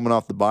because they're coming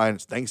off the bye and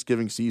it's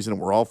Thanksgiving season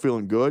and we're all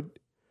feeling good.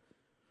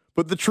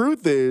 But the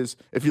truth is,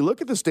 if you look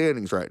at the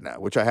standings right now,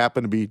 which I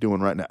happen to be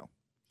doing right now,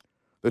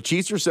 the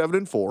Chiefs are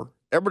 7-4.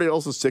 Everybody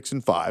else is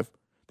 6-5.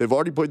 They've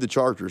already played the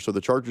Chargers, so the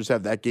Chargers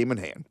have that game in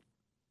hand.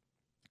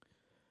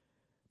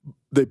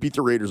 They beat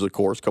the Raiders, of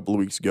course, a couple of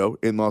weeks ago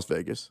in Las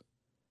Vegas.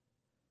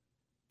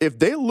 If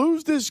they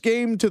lose this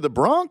game to the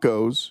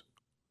Broncos,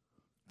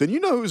 then you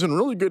know who's in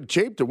really good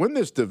shape to win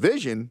this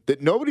division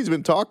that nobody's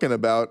been talking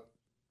about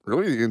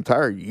really the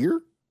entire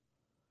year?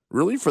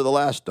 Really for the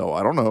last,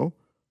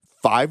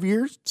 5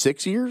 years,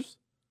 6 years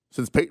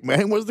since Peyton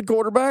Manning was the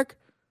quarterback?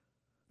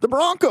 The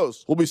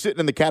Broncos will be sitting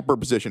in the catbird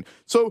position.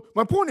 So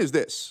my point is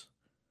this.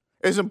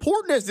 As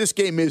important as this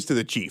game is to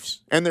the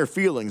Chiefs and their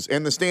feelings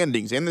and the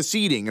standings and the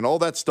seeding and all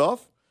that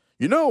stuff,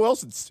 you know who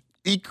else it's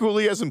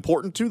equally as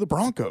important to? The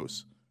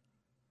Broncos.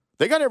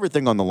 They got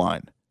everything on the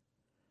line.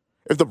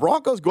 If the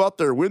Broncos go out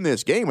there and win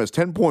this game as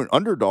 10-point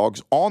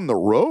underdogs on the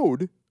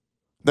road,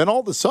 then all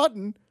of a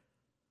sudden,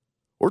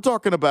 we're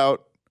talking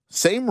about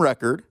same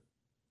record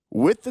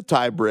with the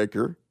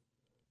tiebreaker,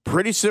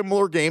 pretty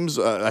similar games,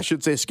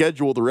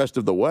 schedule the rest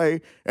of the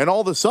way, and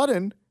all of a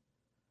sudden,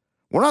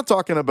 we're not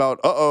talking about,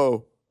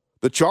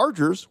 the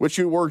Chargers, which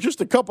you were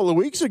just a couple of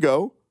weeks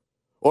ago,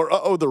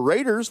 or the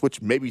Raiders,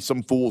 which maybe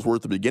some fools were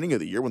at the beginning of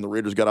the year when the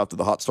Raiders got off to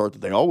the hot start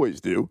that they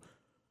always do.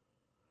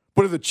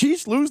 But if the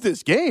Chiefs lose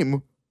this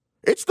game,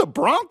 it's the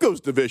Broncos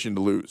division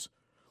to lose,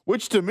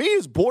 which to me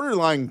is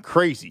borderline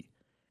crazy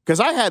because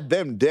I had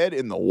them dead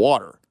in the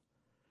water.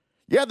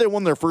 Yeah, they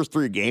won their first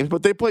 3 games,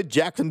 but they played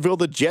Jacksonville,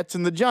 the Jets,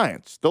 and the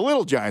Giants. The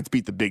little Giants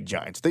beat the big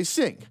Giants. They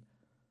sink.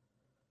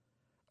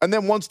 And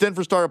then once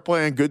Denver started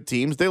playing good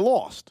teams, they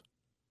lost.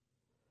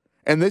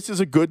 And this is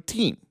a good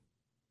team.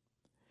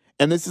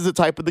 And this is the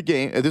type of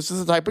game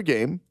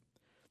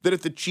that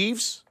if the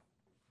Chiefs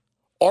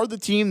are the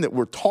team that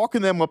we're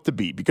talking them up to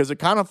be, because it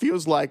kind of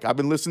feels like I've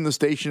been listening to the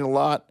station a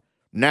lot,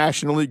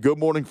 nationally, Good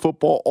Morning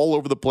Football, all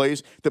over the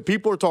place, that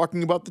people are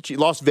talking about the Chiefs,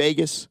 Las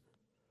Vegas,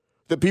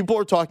 that people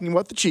are talking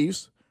about the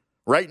Chiefs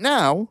right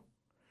now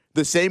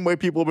the same way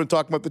people have been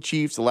talking about the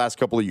Chiefs the last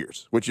couple of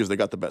years, which is they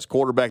got the best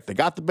quarterback, they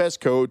got the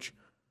best coach,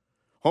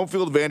 home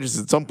field advantage is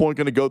at some point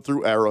going to go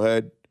through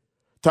Arrowhead.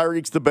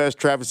 Tyreek's the best.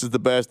 Travis is the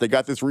best. They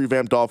got this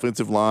revamped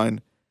offensive line.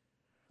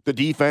 The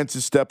defense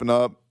is stepping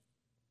up.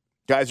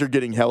 Guys are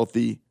getting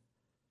healthy.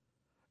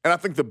 And I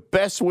think the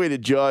best way to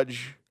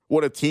judge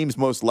what a team's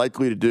most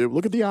likely to do,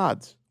 look at the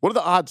odds. What do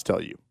the odds tell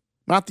you?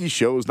 Not these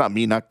shows, not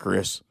me, not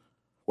Chris.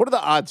 What do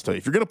the odds tell you?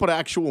 If you're going to put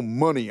actual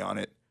money on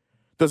it,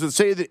 does it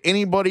say that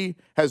anybody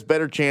has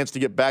better chance to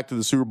get back to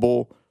the Super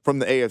Bowl from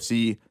the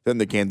AFC than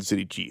the Kansas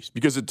City Chiefs?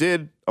 Because it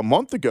did a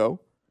month ago.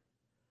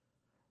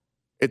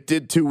 It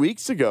did 2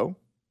 weeks ago.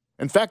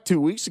 In fact, 2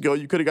 weeks ago,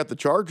 you could have got the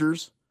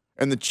Chargers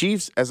and the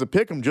Chiefs as a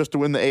pick 'em just to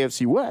win the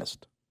AFC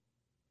West.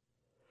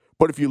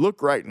 But if you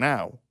look right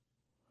now,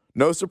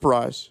 no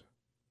surprise,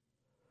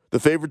 the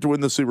favorite to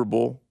win the Super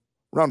Bowl,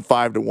 around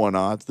 5-1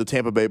 odds, the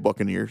Tampa Bay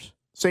Buccaneers.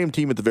 Same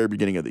team at the very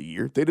beginning of the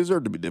year. They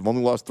deserve to be. They've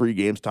only lost 3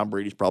 games. Tom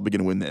Brady's probably going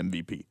to win the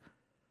MVP.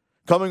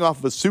 Coming off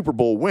of a Super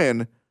Bowl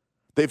win,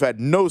 they've had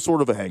no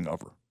sort of a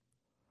hangover.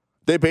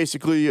 They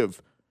basically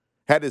have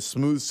had as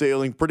smooth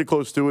sailing, pretty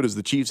close to it, as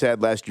the Chiefs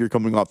had last year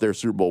coming off their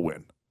Super Bowl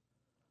win.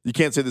 You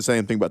can't say the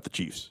same thing about the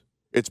Chiefs.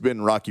 It's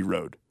been rocky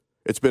road.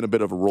 It's been a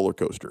bit of a roller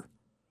coaster.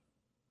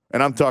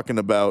 And I'm talking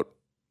about,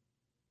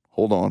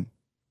 the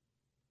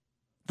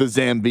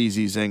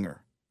Zambezi Zinger.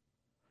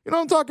 You know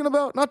what I'm talking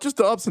about? Not just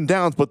the ups and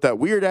downs, but that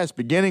weird-ass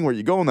beginning where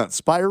you go in that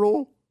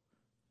spiral.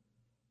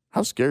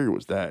 How scary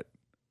was that?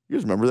 You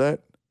guys remember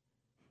that?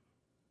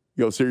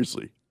 Yo,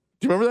 seriously.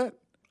 Do you remember that?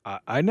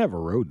 I never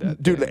rode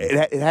that. Dude,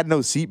 it had no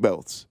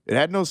seatbelts. It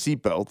had no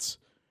seatbelts.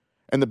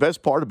 And the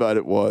best part about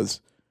it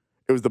was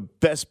the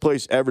best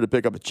place ever to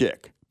pick up a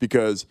chick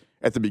because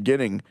at the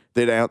beginning,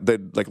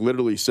 they'd like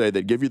literally say,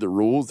 they'd give you the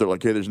rules. They're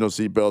like, hey, there's no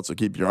seatbelts, so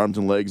keep your arms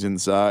and legs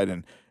inside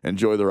and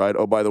enjoy the ride.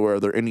 Oh, by the way, are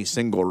there any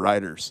single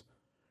riders?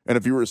 And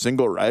if you were a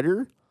single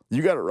rider,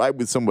 you got to ride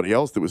with somebody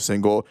else that was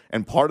single.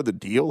 And part of the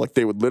deal, like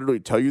they would literally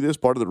tell you this,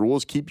 part of the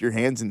rules, keep your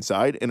hands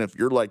inside. And if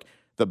you're like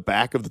the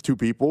back of the two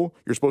people,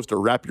 you're supposed to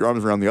wrap your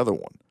arms around the other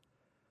one.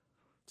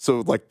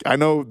 So, like, I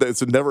know that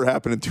it's never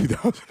happened in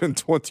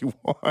 2021,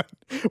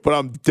 but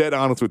I'm dead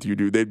honest with you,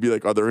 dude. They'd be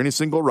like, are there any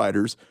single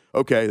riders?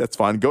 Okay, that's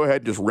fine. Go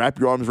ahead, just wrap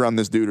your arms around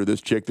this dude or this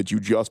chick that you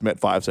just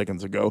met 5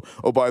 seconds ago.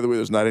 Oh, by the way,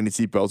 there's not any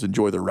seatbelts.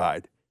 Enjoy the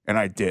ride. And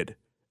I did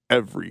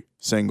every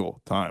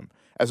single time.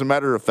 As a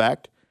matter of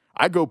fact,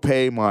 I go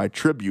pay my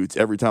tributes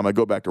every time I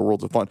go back to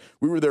Worlds of Fun.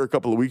 We were there a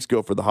couple of weeks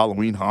ago for the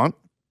Halloween haunt,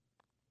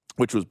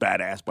 which was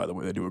badass, by the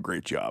way. They do a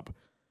great job.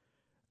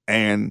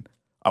 And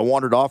I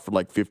wandered off for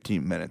like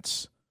 15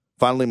 minutes.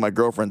 Finally, my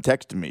girlfriend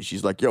texted me.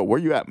 She's like, yo, where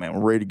you at, man?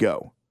 We're ready to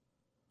go.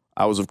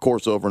 I was, of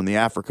course, over in the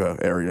Africa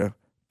area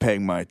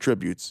paying my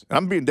tributes. And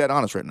I'm being dead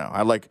honest right now.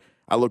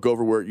 I look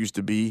over where it used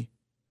to be,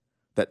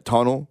 that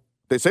tunnel.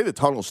 They say the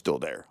tunnel's still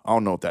there. I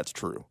don't know if that's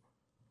true.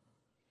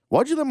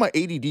 Why'd you let my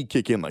ADD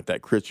kick in like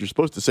that, Chris? You're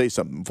supposed to say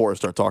something before I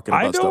start talking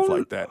about stuff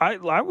like that.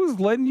 I was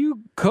letting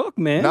you cook,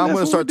 man. Now I'm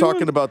going to start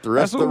talking about the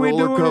rest of the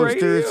roller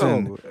coasters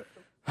and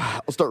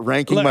I'll start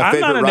ranking my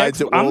favorite rides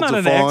at Worlds of Fun. I'm not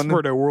an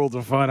expert at Worlds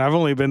of Fun. I've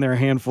only been there a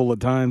handful of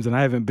times, and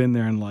I haven't been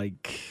there in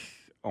like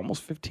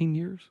almost 15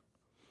 years.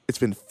 It's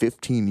been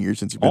 15 years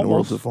since you've been to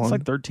Worlds of Fun? It's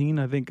like 13,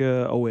 I think,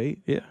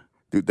 08, yeah.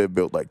 Dude, they've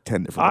built like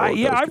 10 different roller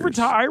coasters.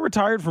 Yeah, I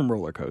retired from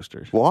roller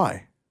coasters.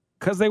 Why?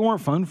 Because they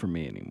weren't fun for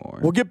me anymore.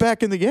 Well, get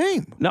back in the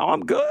game. No,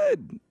 I'm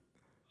good.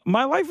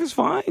 My life is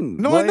fine.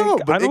 No, I know,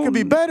 but it could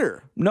be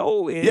better.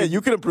 No. Yeah, you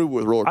can improve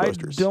with roller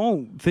coasters. I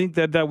don't think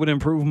that would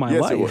improve my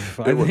life.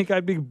 I think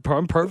I'd be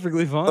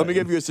perfectly fine. Let me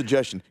give you a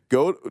suggestion.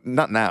 Go,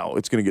 not now,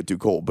 it's going to get too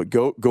cold, but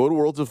go to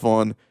Worlds of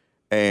Fun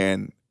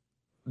and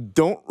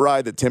don't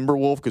ride the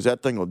Timberwolf because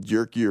that thing will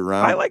jerk you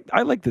around. I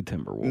like the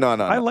Timberwolf. No.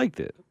 I liked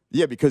it.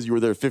 Yeah, because you were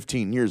there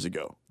 15 years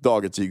ago.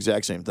 Dog, it's the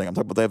exact same thing. I'm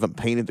talking about they haven't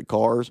painted the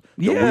cars.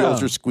 The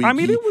wheels are squeaky. I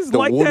mean, it was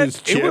like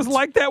that. It was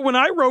like that when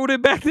I rode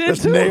it back then.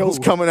 There's nails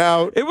coming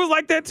out. It was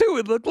like that too.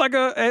 It looked like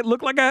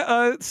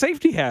a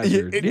safety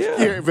hazard.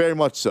 Yeah, very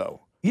much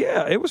so.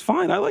 Yeah, it was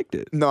fine. I liked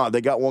it. No,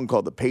 they got one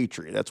called the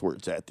Patriot. That's where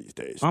it's at these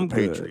days. I'm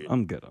good. Patriot.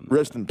 I'm good on that.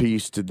 Rest in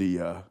peace to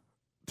the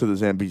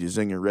Zambezi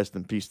Zinger. Rest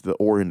in peace to the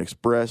Orient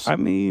Express. I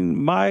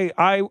mean,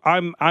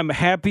 I'm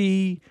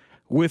happy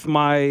with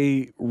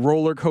my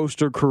roller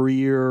coaster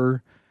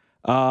career.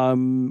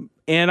 And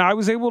I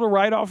was able to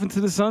ride off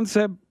into the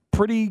sunset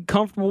pretty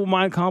comfortable with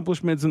my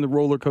accomplishments in the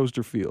roller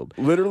coaster field.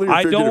 Literally or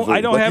I don't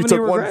like have you any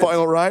took regrets. One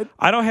final ride?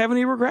 I don't have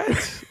any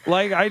regrets.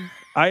 Like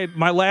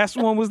my last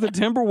one was the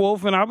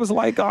Timberwolf, and I was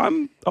like,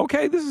 I'm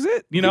okay. This is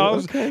it. You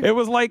know, it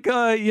was like,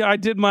 I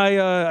did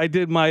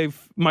my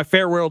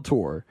farewell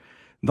tour.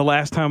 The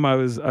last time I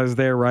was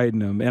there riding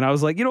them, and I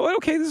was like, you know what?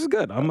 Okay, this is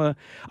good.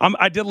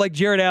 I did like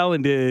Jared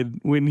Allen did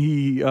when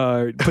he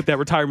put that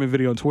retirement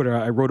video on Twitter.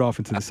 I rode off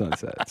into the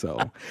sunset,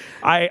 so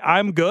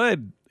I'm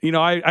good. You know,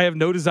 I have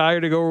no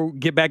desire to go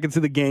get back into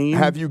the game.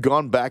 Have you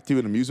gone back to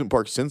an amusement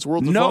park since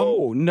Worlds of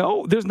Fun?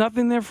 No. There's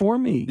nothing there for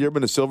me. You ever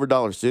been to Silver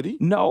Dollar City?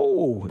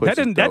 No.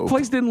 That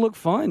place didn't look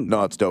fun.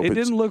 No, it's dope. It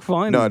didn't look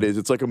fun. No, it is.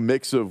 It's like a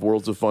mix of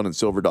Worlds of Fun and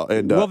Silver Dollar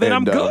and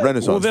I'm good.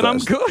 Renaissance Well, then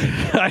Fest. I'm good.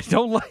 I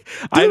don't like.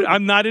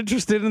 I'm not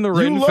interested in the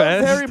Ren Fest. You love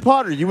Fest. Harry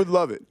Potter. You would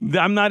love it.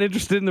 I'm not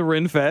interested in the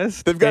Ren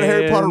Fest. They've got a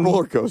Harry Potter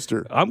roller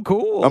coaster. I'm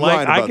cool. I'm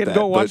lying I about can that,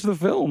 go watch the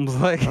films.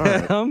 Like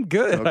right. I'm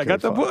good. Okay, I got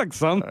the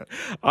fine. books.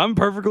 I'm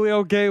perfectly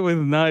okay with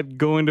not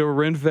going to a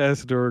Ren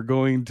Fest or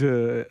going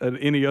to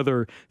any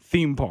other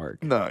theme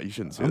park. No, you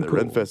shouldn't say that. Cool.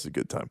 Ren Fest is a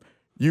good time.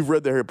 You've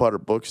read the Harry Potter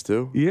books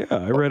too? Yeah,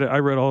 I read it. I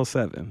read all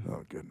 7.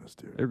 Oh goodness,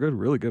 dude. They're good,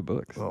 really good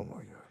books. Oh my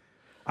god.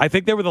 I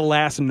think they were the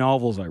last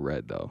novels I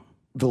read though.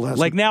 The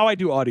last now I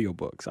do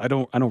audiobooks. I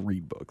don't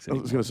read books anymore.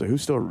 I was gonna say, who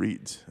still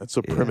reads? That's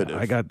so primitive.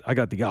 I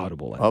got the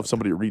Audible. I'll have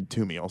somebody read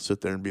to me. I'll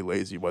sit there and be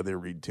lazy while they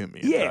read to me.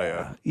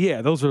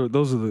 Yeah. Those are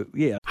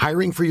the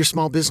Hiring for your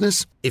small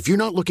business? If you're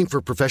not looking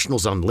for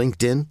professionals on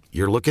LinkedIn,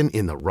 you're looking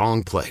in the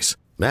wrong place.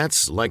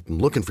 That's like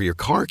looking for your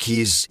car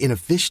keys in a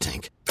fish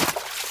tank.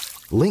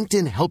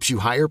 LinkedIn helps you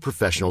hire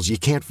professionals you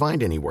can't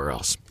find anywhere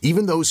else,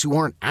 even those who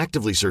aren't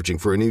actively searching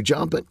for a new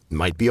job but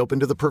might be open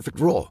to the perfect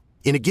role.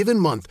 In a given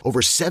month,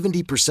 over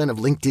 70% of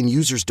LinkedIn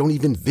users don't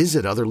even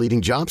visit other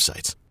leading job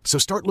sites. So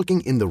start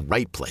looking in the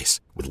right place.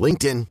 With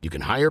LinkedIn, you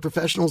can hire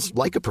professionals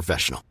like a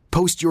professional.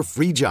 Post your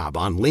free job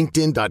on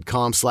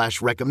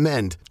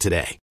linkedin.com/recommend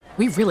today.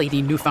 We really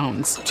need new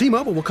phones.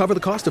 T-Mobile will cover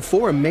the cost of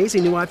 4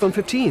 amazing new iPhone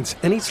 15s,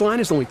 and each line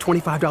is only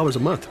 $25 a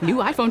month. New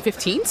iPhone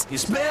 15s?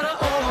 It's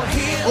better over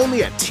here.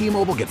 Only at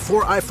T-Mobile, get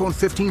 4 iPhone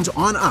 15s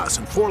on us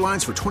and 4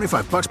 lines for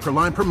 $25 per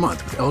line per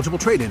month with eligible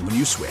trade-in when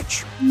you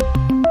switch.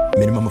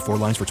 Minimum of 4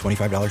 lines for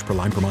 $25 per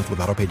line per month with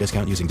autopay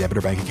discount using debit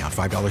or bank account.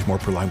 $5 more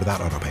per line without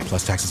autopay,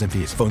 plus taxes and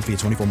fees. Phone fee at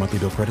 24 monthly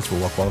bill credits for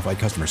well-qualified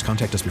customers.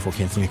 Contact us before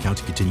canceling account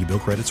to continue bill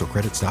credits or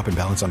credit stop and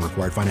balance on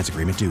required finance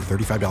agreement due.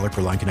 $35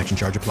 per line connection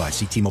charge applies.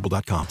 See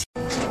T-Mobile.com.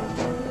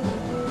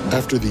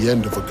 After the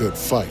end of a good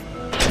fight,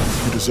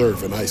 you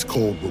deserve an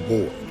ice-cold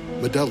reward.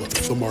 Modelo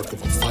is the mark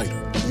of a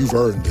fighter. You've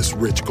earned this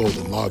rich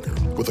golden lager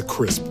with a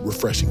crisp,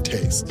 refreshing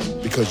taste.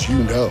 Because you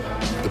know,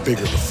 the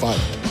bigger the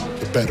fight,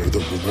 the better the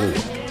reward.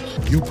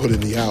 You put in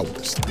the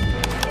hours,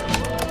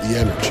 the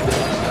energy,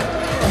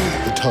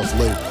 the tough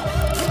labor.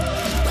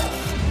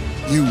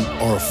 You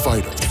are a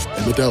fighter,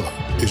 and Modelo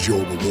is your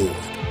reward.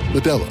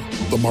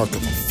 Modelo, the mark of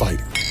a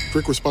fighter.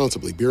 Drink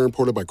responsibly. Beer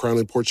imported by Crown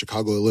Imports,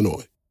 Chicago,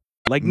 Illinois.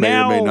 Like may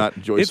now, or may not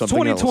enjoy it's something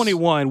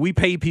 2021. We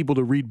pay people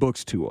to read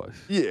books to us.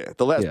 Yeah,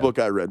 the last book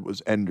I read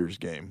was Ender's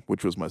Game,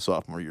 which was my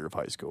sophomore year of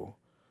high school.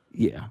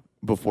 Yeah.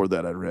 Before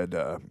that, I read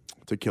To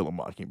Kill a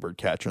Mockingbird,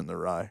 Catcher in the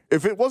Rye.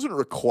 If it wasn't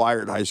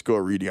required high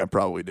school reading, I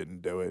probably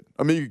didn't do it.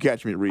 I mean, you could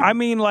catch me reading. I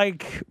mean,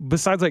 like,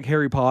 besides like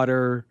Harry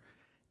Potter,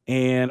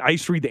 and I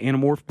used to read the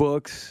Animorph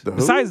books.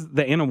 Besides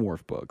the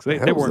Animorph books, they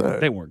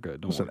weren't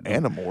good. What's an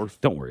Animorph?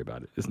 Don't worry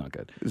about it. It's not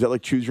good. Is that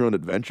like Choose Your Own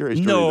Adventure?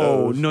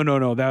 No.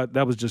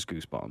 That was just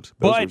Goosebumps.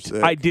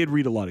 But I did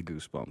read a lot of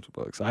Goosebumps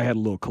books. I had a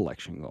little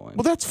collection going.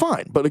 Well, that's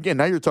fine. But again,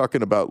 now you're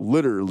talking about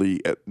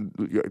literally a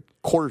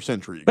quarter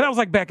century ago. But I was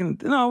like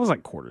it was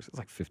like quarters. It was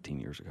like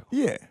 15 years ago.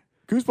 Yeah.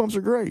 Goosebumps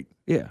are great.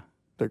 Yeah.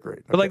 They're great.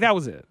 Okay. But like that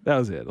was it.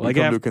 Like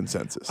come to a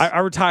consensus. I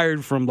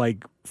retired from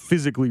like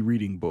physically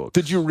reading books.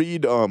 Did you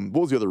read what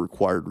was the other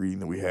required reading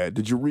that we had?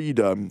 Did you read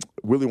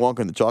Willy Wonka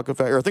and the Chocolate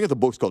Factory? I think the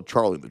book's called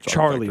Charlie and the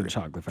Chocolate Factory. And the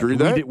Chocolate Factory.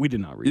 Did you read that? We did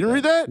not read You didn't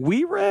read that?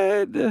 We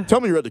read...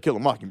 Tell me you read To Kill a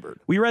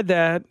Mockingbird. We read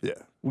that. Yeah.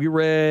 We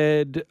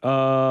read...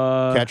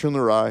 Catcher in the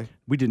Rye.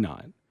 We did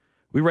not.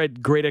 We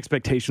read Great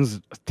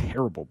Expectations, a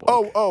terrible book.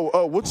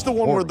 Oh. What's the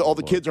one where all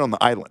the kids are on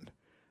the island?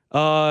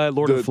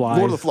 Lord of the Flies.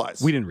 Lord of the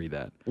Flies. We didn't read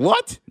that.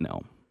 What?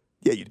 No.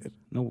 Yeah, you did.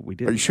 No, we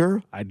didn't. Are you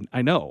sure?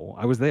 I know.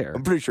 I was there.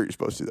 I'm pretty sure you're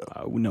supposed to,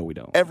 though. No, we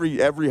don't.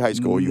 Every high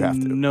school you have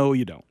to. No,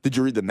 you don't. Did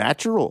you read The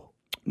Natural?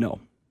 No.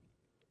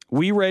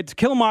 We read To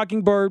Kill a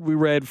Mockingbird. We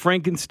read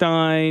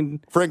Frankenstein.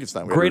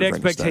 Great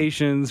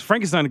Expectations.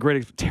 Frankenstein,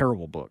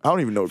 terrible book. I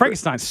don't even know.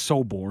 Frankenstein's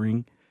so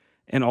boring.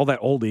 And all that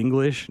old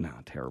English. No,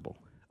 terrible.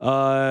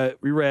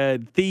 We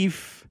read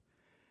Thief.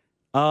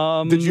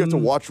 Did you have to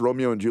watch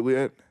Romeo and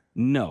Juliet?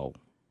 No.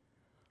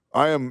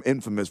 I am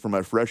infamous for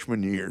my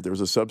freshman year. There was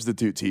a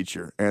substitute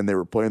teacher, and they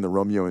were playing the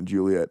Romeo and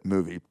Juliet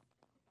movie.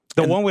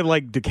 The one with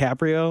like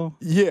DiCaprio?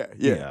 Yeah.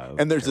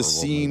 And there's a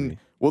scene. Movie.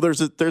 Well, there's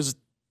a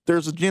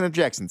Janet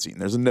Jackson scene.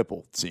 There's a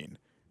nipple scene.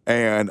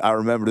 And I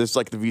remember this is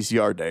like the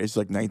VCR days,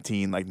 like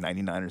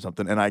 99 or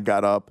something. And I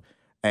got up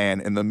and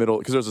in the middle,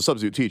 because there was a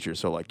substitute teacher,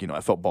 so like,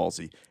 I felt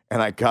ballsy.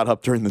 And I got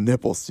up during the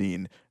nipple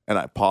scene and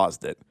I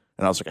paused it.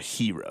 And I was like a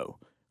hero.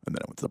 And then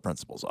I went to the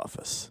principal's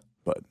office.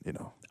 But,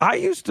 I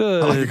used to...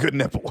 I like a good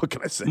nipple. What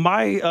can I say?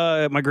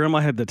 My grandma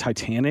had the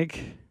Titanic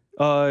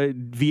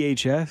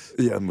VHS.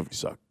 Yeah, the movie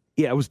sucked.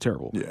 Yeah, it was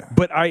terrible. Yeah.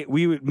 But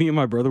me and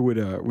my brother would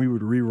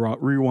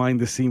rewind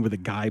the scene where the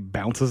guy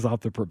bounces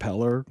off the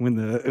propeller when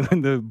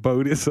the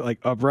boat is like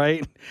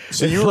upright.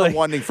 So you were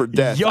rewinding for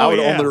death. I would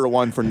only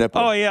rewind for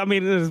nipple. Oh yeah, I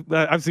mean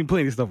I've seen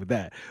plenty of stuff with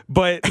that.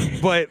 But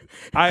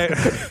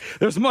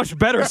there's much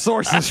better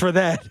sources for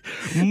that.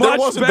 There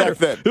wasn't back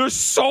then. There's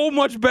so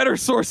much better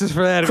sources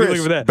for that. Chris, if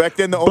you look at that. Back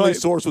then the only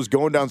source was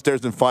going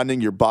downstairs and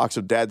finding your box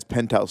of Dad's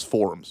Penthouse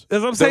forums.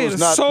 As I'm saying,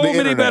 there's so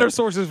many better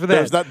sources for that.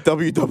 There's not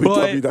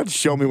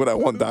www.showmewhatIwant.com.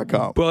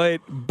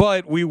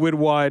 But we would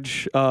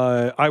watch. She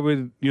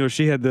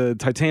had the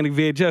Titanic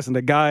VHS, and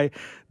the guy,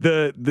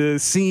 the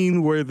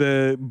scene where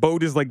the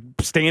boat is like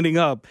standing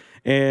up,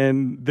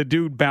 and the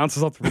dude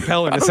bounces off the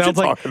propeller, and it sounds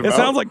like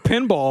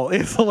pinball.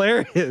 It's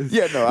hilarious.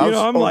 Yeah, no, I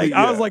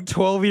was like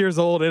 12 years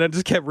old, and I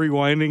just kept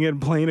rewinding it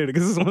and playing it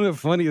because it's one of the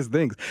funniest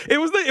things. It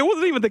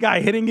wasn't even the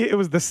guy hitting it; it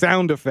was the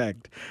sound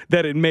effect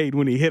that it made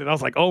when he hit it. I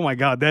was like, oh my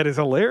god, that is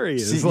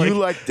hilarious. See, you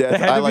like death.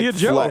 I like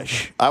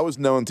flesh. I was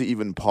known to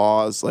even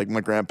pause. Like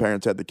my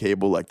grandparents had the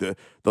cable, like the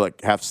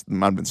half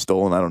might have been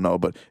stolen. I don't know,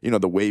 but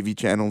the wavy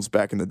channels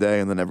back in the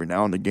day, and then every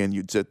now and again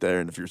you'd sit there,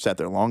 and if you sat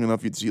there long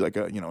enough, you'd see like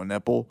a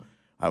nipple.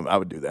 I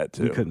would do that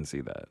too. You couldn't see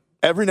that.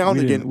 Every now and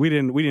again. We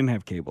didn't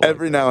have cable.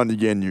 Every now and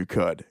again you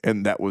could,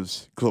 and that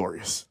was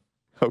glorious.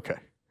 Okay.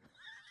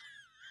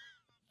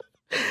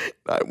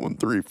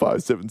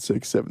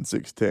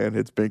 913-576-7610.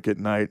 It's Bink at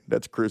Night.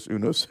 That's Chris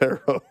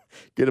Unocero.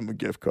 Get him a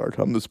gift card.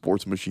 I'm the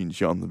sports machine,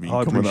 Sean Levine.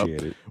 I coming up.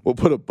 It. We'll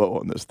put a bow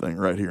on this thing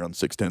right here on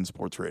 610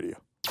 Sports Radio.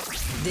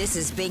 This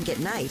is Bink at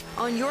Night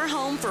on your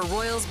home for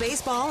Royals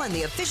baseball and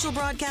the official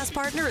broadcast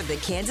partner of the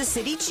Kansas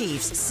City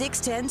Chiefs,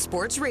 610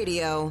 Sports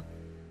Radio.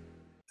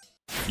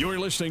 You're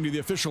listening to the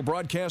official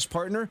broadcast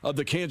partner of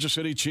the Kansas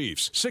City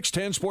Chiefs,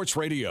 610 Sports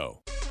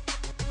Radio.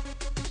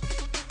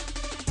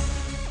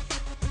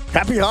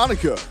 Happy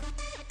Hanukkah.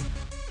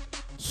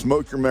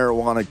 Smoke your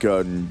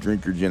marijuana and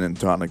drink your gin and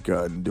tonic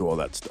and do all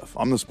that stuff.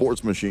 I'm the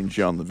sports machine,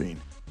 Sean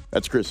Levine.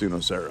 That's Chris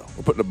Unocero.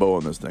 We're putting a bow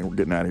on this thing. We're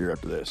getting out of here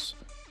after this.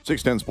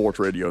 610 Sports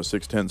Radio,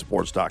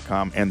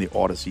 610sports.com, and the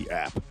Odyssey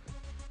app.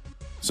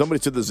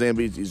 Somebody said the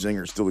Zambezi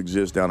Zinger still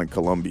exists down in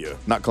Columbia.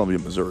 Not Columbia,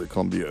 Missouri.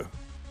 Columbia,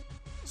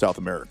 South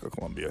America,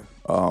 Columbia.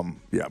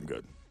 Yeah, I'm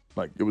good.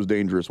 Like, it was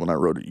dangerous when I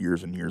wrote it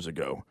years and years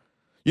ago.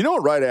 You know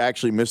what ride I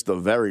actually missed the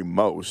very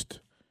most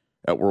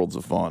at Worlds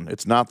of Fun?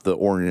 It's not the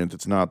Orient.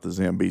 It's not the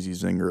Zambezi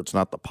Zinger. It's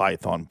not the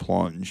Python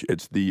Plunge.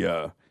 It's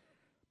the,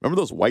 remember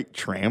those white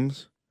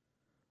trams?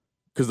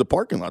 Because the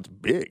parking lot's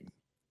big.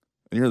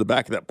 And you're in the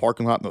back of that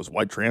parking lot, and those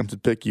white trams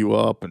would pick you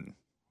up. And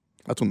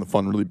That's when the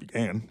fun really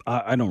began.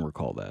 I don't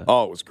recall that.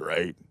 Oh, it was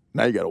great.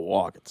 Now you got to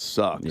walk. It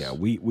sucks. Yeah,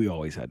 we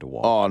always had to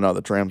walk. Oh, no,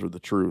 the trams were the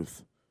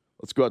truth.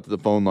 Let's go out to the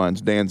phone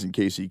lines. Dan's in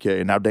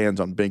KCK. Now Dan's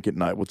on Bink at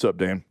night. What's up,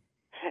 Dan?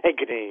 Hey,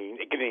 good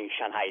evening,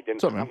 Sean Hayden.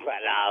 What's up, man? I'm glad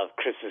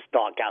Chris's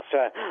doghouse.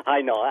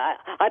 I know,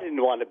 I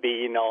didn't want to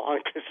be,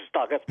 on Chris's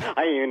doghouse.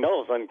 I didn't even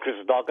know it was on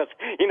Chris's doghouse.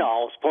 I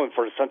was pulling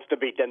for the Suns to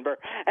beat Denver.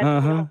 And,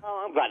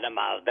 I'm glad I'm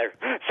out of there.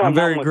 So I'm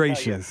very gonna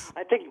gracious.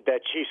 I think the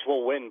Chiefs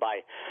will win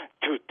by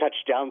 2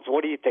 touchdowns.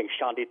 What do you think,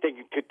 Sean? Do you think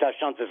 2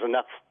 touchdowns is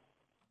enough?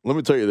 Let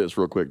me tell you this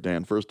real quick,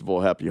 Dan. First of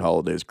all, happy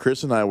holidays.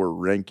 Chris and I were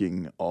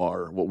ranking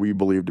what we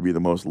believe to be the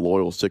most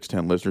loyal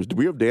 610 listeners. Do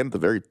we have Dan at the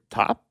very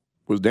top?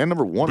 Was Dan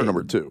number 1 or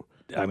number 2?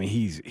 I mean,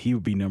 he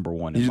would be number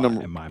 1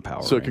 in my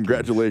power. So rankings.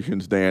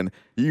 Congratulations, Dan.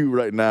 You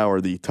right now are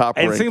the top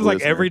ranked It seems like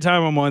listener. every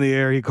time I'm on the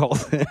air, he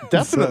calls in.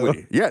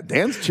 Definitely. So. Yeah,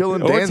 Dan's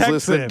chilling. Or Dan's texting.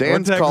 listening.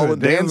 Dan's Or texting. calling.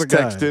 Dan's Dan's a guy.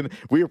 texting.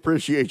 We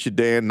appreciate you,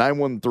 Dan.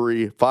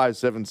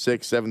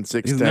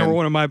 913-576-7610. He's number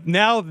 1 of my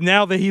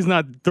now that he's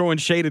not throwing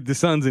shade at the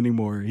Suns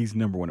anymore. He's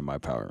number 1 in my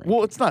power rankings.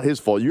 Well, it's not his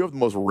fault. You have the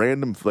most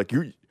random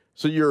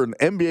So you're an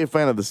NBA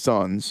fan of the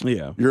Suns.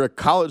 Yeah. You're a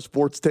college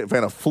sports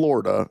fan of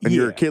Florida, and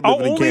you're a kid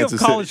living in Kansas City. Only of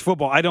college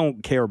football. I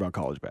don't care about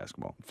college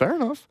basketball. Fair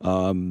enough.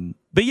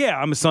 But yeah,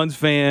 I'm a Suns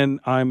fan.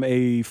 I'm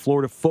a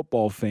Florida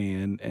football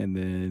fan, and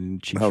then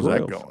Chiefs How's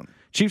Royals. that going?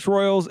 Chiefs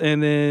Royals,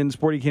 and then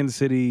Sporting Kansas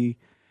City,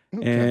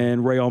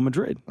 and Real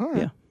Madrid. All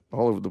right. Yeah.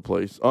 All over the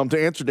place.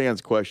 To answer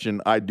Dan's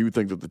question, I do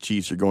think that the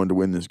Chiefs are going to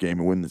win this game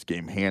and win this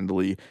game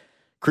handily.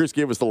 Chris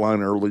gave us the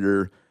line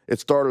earlier. It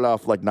started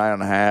off like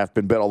 9.5,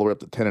 been bet all the way up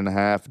to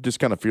 10.5. It just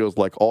kind of feels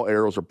like all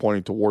arrows are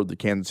pointing toward the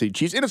Kansas City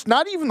Chiefs. And it's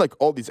not even like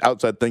all these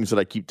outside things that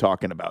I keep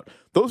talking about.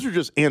 Those are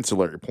just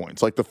ancillary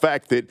points, like the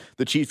fact that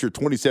the Chiefs are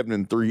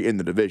 27-3 in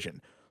the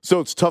division. So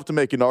it's tough to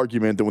make an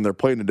argument that when they're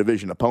playing a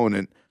division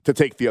opponent to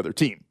take the other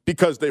team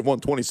because they've won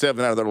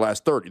 27 out of their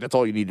last 30. That's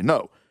all you need to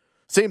know.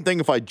 Same thing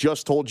if I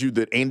just told you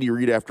that Andy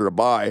Reid after a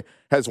bye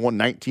has won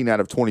 19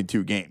 out of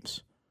 22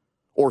 games.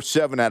 Or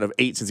 7 out of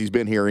 8 since he's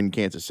been here in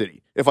Kansas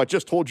City. If I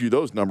just told you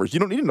those numbers, you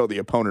don't need to know the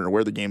opponent or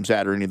where the game's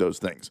at or any of those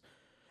things.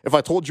 If I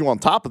told you on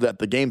top of that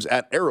the game's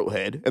at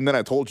Arrowhead, and then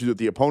I told you that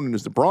the opponent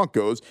is the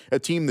Broncos, a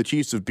team the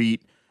Chiefs have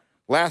beat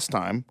last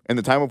time, and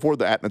the time before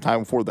that, and the time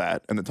before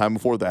that, and the time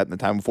before that, and the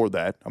time before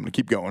that, I'm going to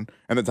keep going,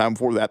 and the time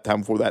before that, time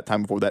before that,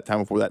 time before that, time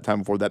before that, time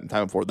before that, and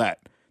time before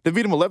that. They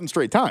beat them 11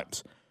 straight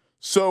times.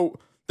 So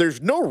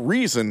there's no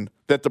reason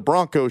that the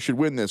Broncos should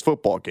win this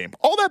football game.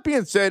 All that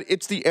being said,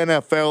 it's the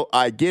NFL.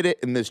 I get it,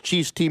 and this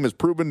Chiefs team has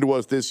proven to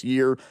us this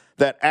year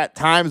that at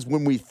times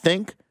when we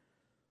think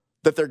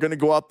that they're going to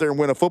go out there and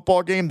win a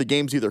football game, the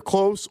game's either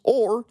close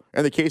or,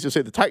 in the case of,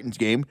 say, the Titans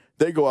game,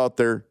 they go out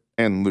there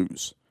and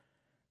lose.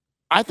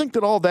 I think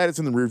that all that is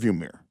in the rearview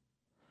mirror.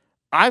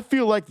 I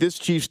feel like this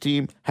Chiefs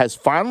team has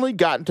finally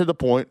gotten to the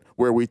point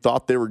where we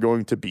thought they were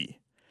going to be.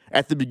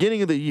 At the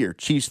beginning of the year,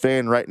 Chiefs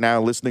fan right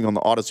now listening on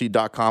the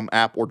Odyssey.com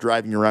app or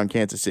driving around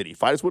Kansas City,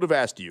 if I just would have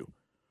asked you,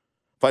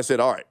 if I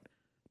said, all right,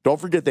 don't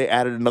forget they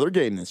added another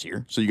game this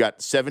year, so you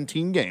got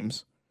 17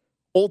 games.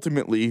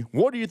 Ultimately,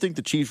 what do you think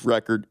the Chiefs'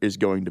 record is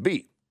going to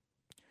be?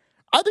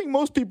 I think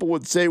most people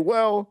would say,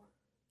 well,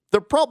 they're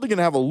probably going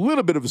to have a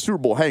little bit of a Super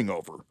Bowl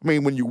hangover. I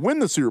mean, when you win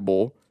the Super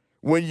Bowl,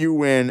 when you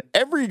win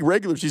every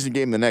regular season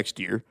game the next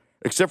year,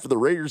 except for the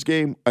Raiders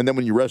game, and then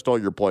when you rest all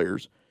your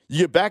players, you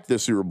get back to the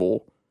Super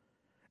Bowl,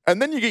 and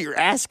then you get your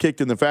ass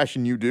kicked in the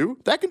fashion you do,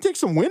 that can take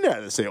some wind out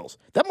of the sails.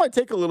 That might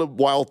take a little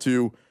while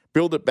to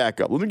build it back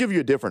up. Let me give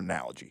you a different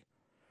analogy.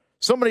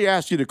 Somebody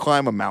asks you to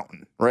climb a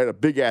mountain, right? A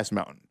big-ass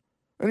mountain.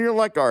 And you're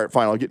like, all right,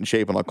 fine, I'll get in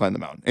shape and I'll climb the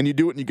mountain. And you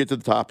do it and you get to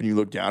the top and you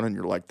look down and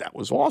you're like, that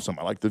was awesome.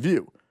 I like the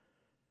view.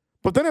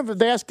 But then if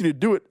they ask you to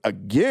do it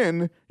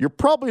again, you're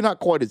probably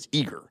not quite as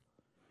eager.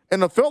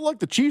 And it felt like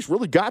the Chiefs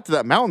really got to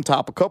that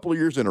mountaintop a couple of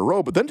years in a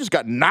row, but then just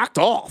got knocked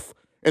off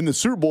in the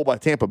Super Bowl by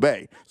Tampa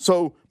Bay.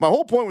 So my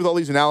whole point with all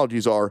these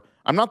analogies are,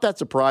 I'm not that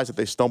surprised that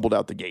they stumbled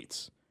out the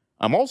gates.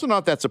 I'm also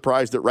not that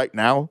surprised that right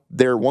now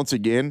they're once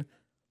again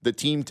the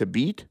team to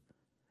beat,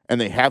 and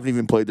they haven't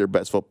even played their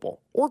best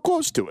football, or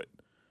close to it.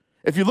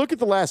 If you look at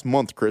the last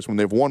month, Chris, when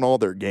they've won all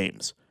their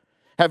games,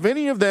 have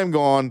any of them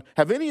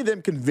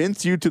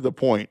convinced you to the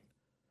point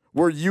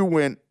where you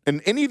went,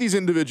 in any of these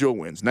individual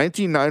wins,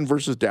 19-9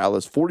 versus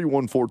Dallas,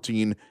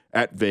 41-14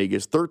 at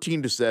Vegas,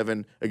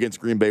 13-7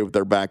 against Green Bay with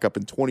their backup,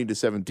 and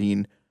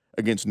 20-17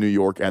 against New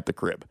York at the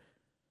crib.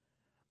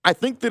 I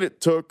think that it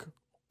took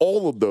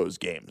all of those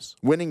games,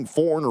 winning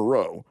 4 in a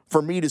row,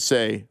 for me to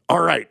say,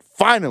 all right,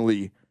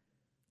 finally,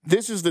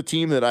 this is the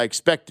team that I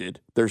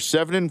expected. They're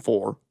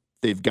 7-4.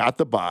 They've got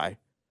the bye.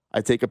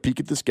 I take a peek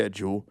at the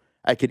schedule.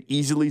 I could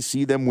easily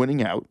see them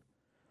winning out.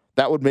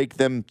 That would make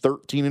them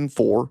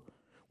 13-4.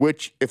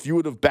 Which, if you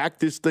would have backed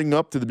this thing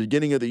up to the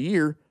beginning of the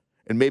year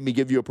and made me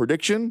give you a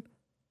prediction,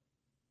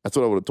 that's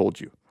what I would have told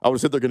you. I would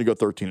have said they're going to go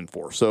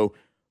 13-4. So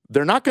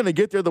they're not going to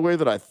get there the way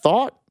that I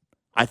thought.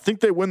 I think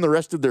they win the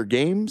rest of their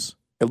games.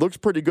 It looks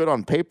pretty good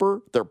on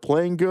paper. They're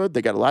playing good.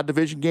 They got a lot of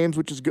division games,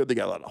 which is good. They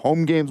got a lot of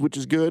home games, which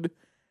is good.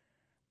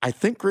 I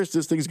think, Chris,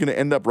 this thing's going to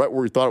end up right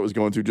where we thought it was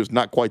going to, just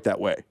not quite that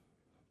way.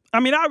 I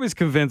mean, I was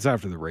convinced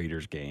after the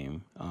Raiders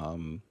game.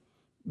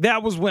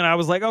 That was when I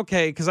was like,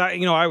 okay, because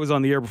I was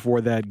on the air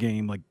before that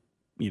game, like,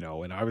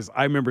 and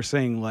I remember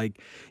saying, like,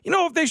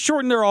 if they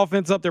shorten their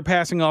offense up, their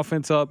passing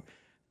offense up,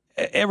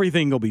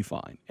 everything will be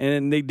fine.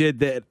 And they did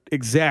that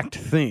exact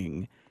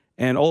thing.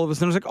 And all of a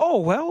sudden, it's like, oh,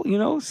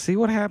 well, see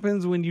what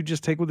happens when you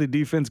just take what the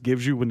defense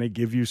gives you when they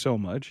give you so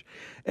much.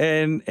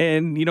 And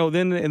then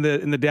in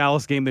the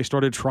Dallas game, they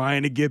started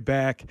trying to get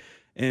back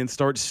and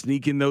start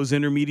sneaking those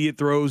intermediate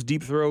throws,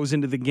 deep throws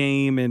into the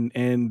game.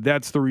 And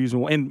that's the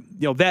reason why. And,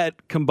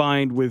 that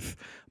combined with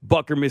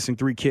Butker missing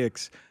 3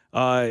 kicks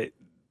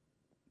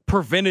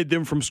prevented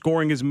them from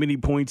scoring as many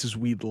points as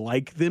we'd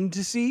like them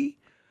to see.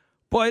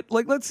 But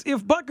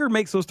if Butker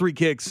makes those 3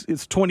 kicks,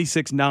 it's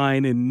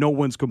 26-9, and no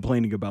one's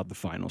complaining about the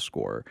final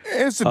score.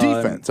 And it's the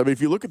defense. I mean,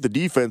 if you look at the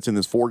defense in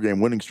this 4-game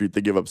winning streak, they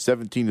give up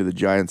 17 to the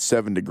Giants,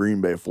 7 to Green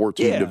Bay,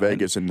 14 to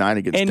Vegas, and 9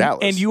 against Dallas.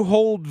 And you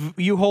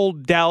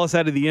hold Dallas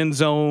out of the end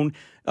zone.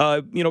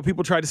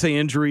 People tried to say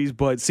injuries,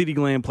 but CeeDee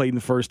Lamb played in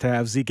the first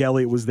half. Zeke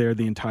Elliott was there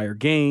the entire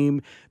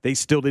game. They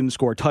still didn't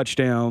score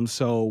touchdowns.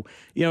 So,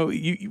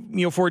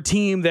 for a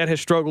team that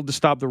has struggled to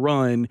stop the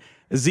run,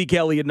 Zeke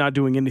Elliott not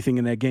doing anything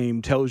in that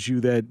game tells you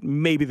that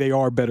maybe they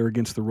are better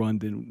against the run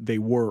than they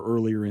were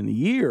earlier in the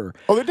year.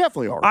 Oh, they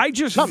definitely are.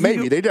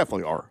 They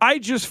definitely are. I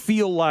just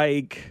feel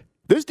like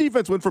this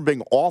defense went from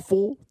being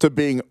awful to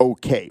being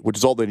okay, which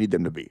is all they need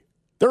them to be.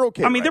 They're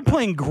okay. I mean, they're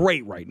playing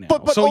great right now.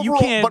 But so overall, you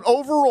can't. But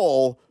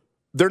overall,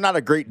 they're not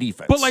a great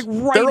defense. But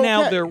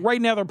right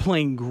now they're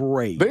playing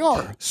great. They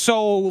are.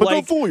 So but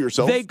don't fool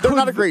yourself. They're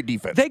not a great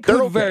defense. They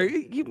could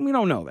okay. We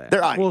don't know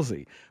that. We'll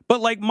see.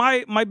 But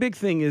my big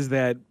thing is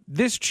that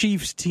this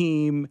Chiefs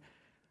team,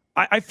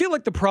 I feel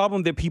like the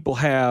problem that people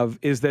have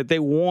is that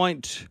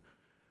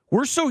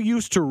we're so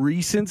used to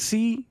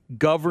recency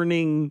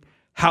governing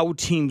how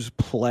teams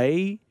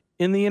play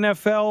in the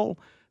NFL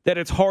that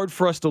it's hard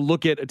for us to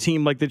look at a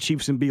team like the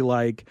Chiefs and be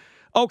like,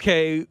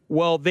 okay,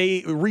 well,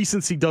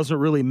 recency doesn't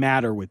really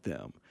matter with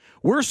them.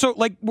 We're so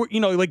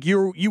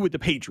you with the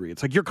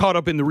Patriots, like you're caught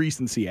up in the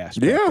recency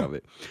aspect of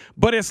it.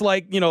 But it's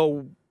like,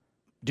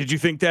 did you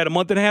think that a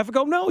month and a half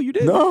ago? No, you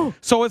didn't. No.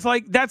 So it's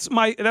like that's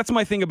my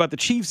thing about the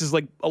Chiefs is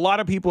like a lot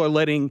of people are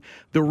letting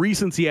the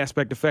recency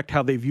aspect affect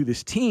how they view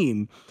this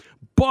team,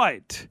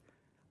 but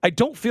I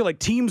don't feel like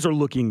teams are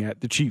looking at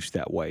the Chiefs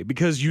that way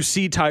because you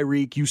see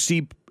Tyreek, you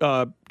see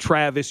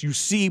Travis, you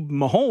see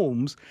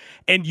Mahomes,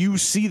 and you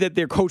see that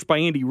they're coached by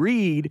Andy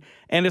Reid,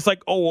 and it's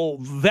like, oh, well,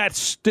 that's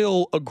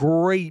still a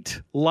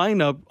great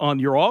lineup on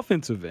your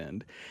offensive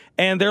end.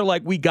 And they're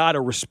like, we got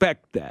to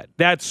respect that.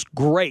 That's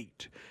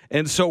great.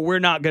 And so we're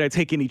not going to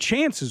take any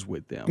chances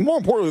with them. More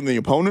importantly than the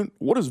opponent,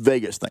 what does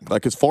Vegas think?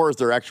 Like as far as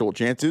their actual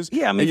chances?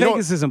 Yeah, I mean,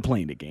 Vegas isn't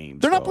playing the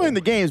games. They're not playing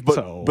the games,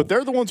 but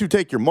they're the ones who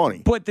take your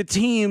money. But the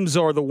teams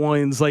are the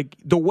ones, like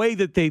the way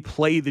that they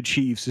play the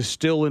Chiefs is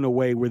still in a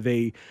way where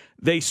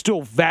they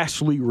still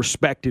vastly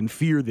respect and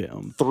fear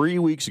them. 3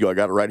 weeks ago, I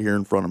got it right here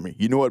in front of me.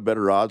 You know what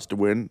better odds to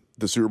win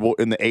the Super Bowl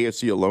in the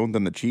AFC alone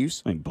than the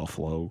Chiefs? I think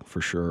Buffalo,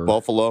 for sure.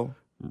 Buffalo.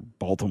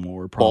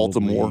 Baltimore,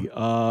 probably.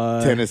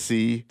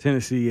 Tennessee,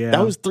 yeah.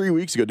 That was 3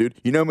 weeks ago, dude.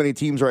 You know how many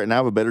teams right now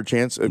have a better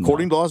chance,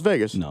 according to Las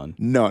Vegas?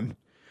 None.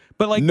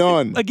 But like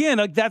none. Again,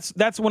 like that's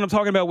what I'm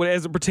talking about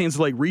as it pertains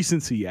to like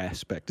recency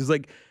aspect. Is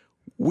like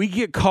we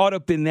get caught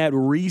up in that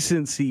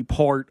recency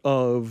part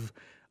of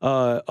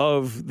the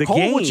game. Call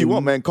it what you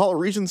want, man. Call it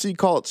recency.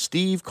 Call it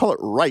Steve. Call it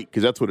right,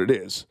 because that's what it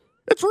is.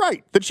 It's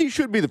right. The Chiefs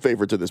should be the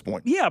favorites at this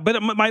point. Yeah,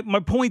 but my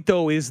point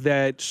though is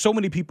that so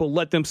many people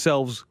let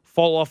themselves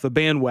fall off the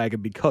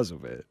bandwagon because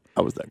of it.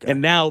 I was that guy. And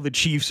now the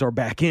Chiefs are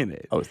back in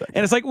it. I was that guy.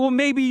 And it's like, well,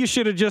 maybe you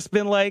should have just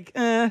been like,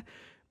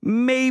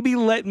 maybe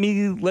let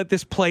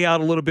this play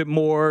out a little bit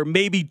more.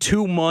 Maybe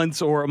 2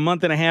 months or a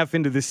month and a half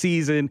into the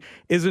season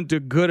isn't a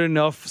good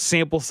enough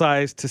sample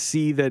size to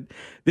see that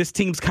this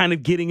team's kind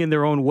of getting in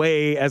their own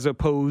way as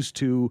opposed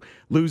to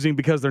losing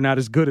because they're not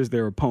as good as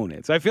their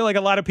opponents. I feel like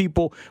a lot of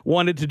people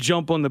wanted to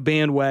jump on the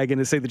bandwagon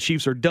and say the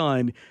Chiefs are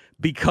done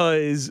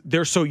because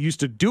they're so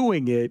used to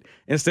doing it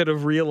instead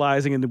of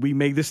realizing, and we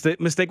make this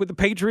mistake with the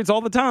Patriots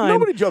all the time.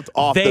 Nobody jumped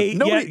off.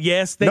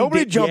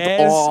 Nobody jumped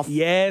off.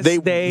 Yes,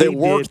 they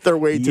worked their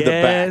way to the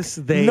back.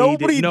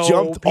 Nobody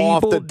jumped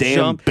off the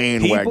damn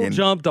bandwagon. People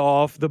jumped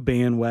off the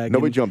bandwagon.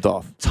 Nobody jumped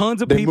off.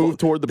 Tons of they people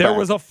moved toward the back. There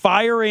was a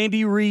fire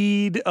Andy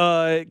Reid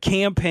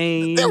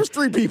campaign. There was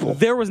 3 people.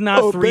 There was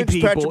not 3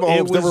 people.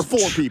 There were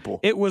 4 people.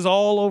 It was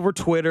all over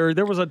Twitter.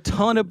 There was a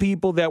ton of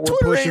people that were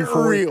Twitter pushing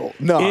for real. it.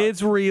 No.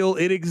 It's real.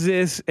 It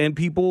exists, and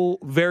people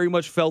very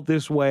much felt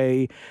this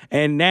way.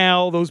 And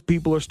now those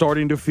people are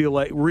starting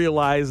to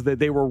realize that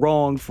they were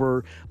wrong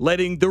for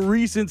letting the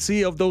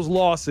recency of those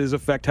losses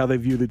affect how they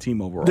view the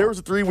team overall. There was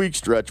a 3-week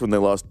stretch when they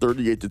lost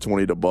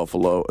 38-20 to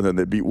Buffalo, and then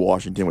they beat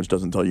Washington, which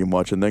doesn't tell you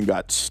much, and then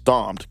got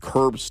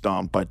curb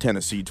stomped by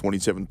Tennessee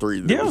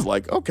 27-3. It was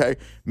like, okay,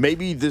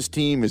 maybe this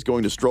team is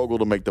going to struggle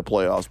to make the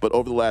playoffs. But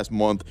over the last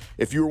month,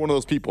 if you were one of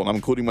those people, and I'm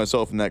including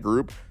myself in that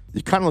group,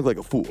 You kind of look like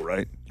a fool,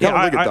 right? Yeah,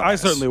 I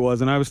certainly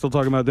was, and I was still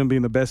talking about them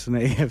being the best in the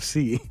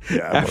AFC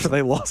after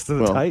they lost to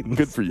the Titans.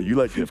 Good for you. You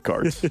like gift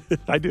cards.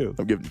 I do.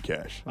 I'm giving you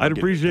cash. I'd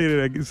appreciate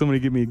it. Somebody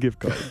give me a gift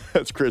card.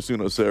 That's Chris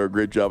Unosera.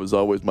 Great job as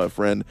always, my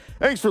friend.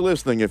 Thanks for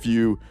listening. If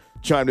you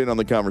chimed in on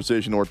the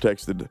conversation or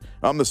texted,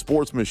 I'm the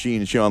sports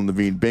machine, Sean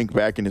Levine. Bink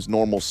back in his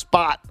normal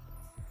spot.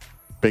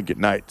 Bink at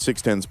night,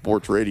 610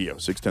 Sports Radio,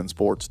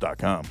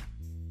 610sports.com.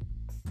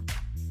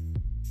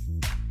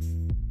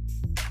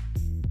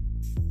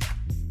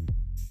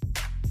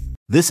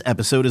 This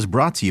episode is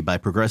brought to you by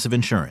Progressive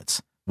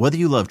Insurance. Whether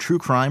you love true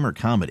crime or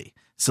comedy,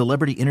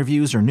 celebrity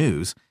interviews or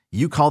news,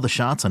 you call the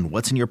shots on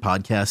what's in your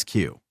podcast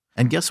queue.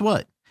 And guess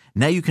what?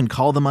 Now you can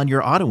call them on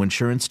your auto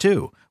insurance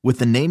too with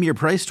the Name Your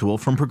Price tool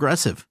from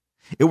Progressive.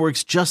 It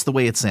works just the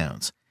way it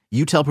sounds.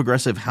 You tell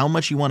Progressive how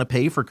much you want to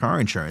pay for car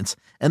insurance,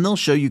 and they'll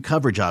show you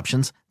coverage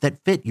options that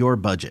fit your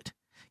budget.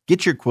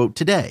 Get your quote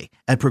today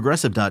at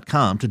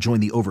Progressive.com to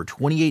join the over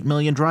 28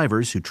 million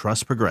drivers who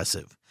trust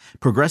Progressive.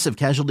 Progressive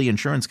Casualty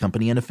Insurance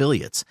Company and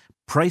Affiliates.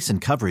 Price and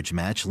coverage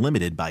match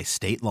limited by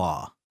state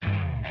law.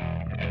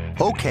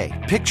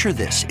 Okay, picture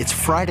this. It's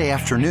Friday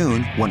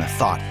afternoon when a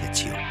thought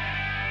hits you.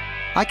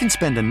 I can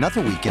spend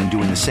another weekend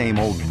doing the same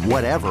old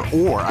whatever,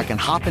 or I can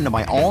hop into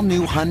my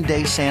all-new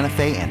Hyundai Santa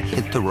Fe and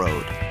hit the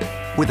road.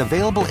 With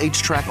available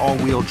H-Track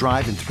all-wheel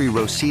drive and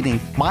 3-row seating,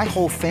 my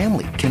whole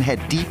family can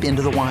head deep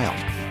into the wild.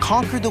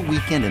 Conquer the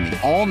weekend in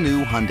the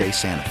all-new Hyundai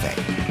Santa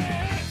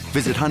Fe.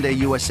 Visit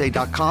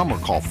HyundaiUSA.com or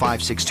call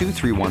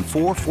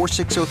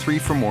 562-314-4603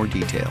 for more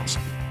details.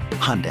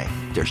 Hyundai,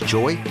 there's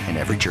joy in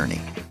every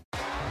journey.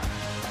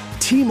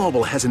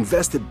 T-Mobile has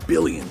invested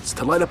billions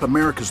to light up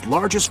America's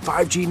largest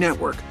 5G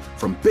network,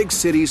 from big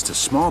cities to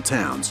small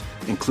towns,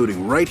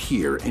 including right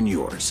here in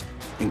yours.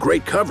 And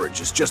great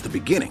coverage is just the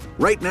beginning.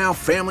 Right now,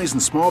 families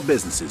and small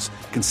businesses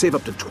can save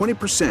up to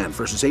 20%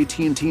 versus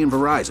AT&T and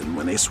Verizon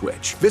when they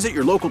switch. Visit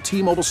your local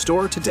T-Mobile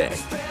store today.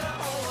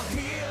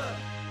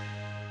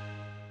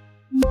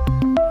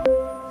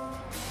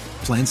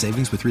 Plan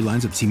savings with 3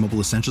 lines of T-Mobile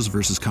Essentials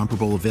versus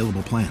comparable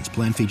available plans.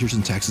 Plan features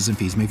and taxes and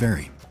fees may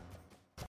vary.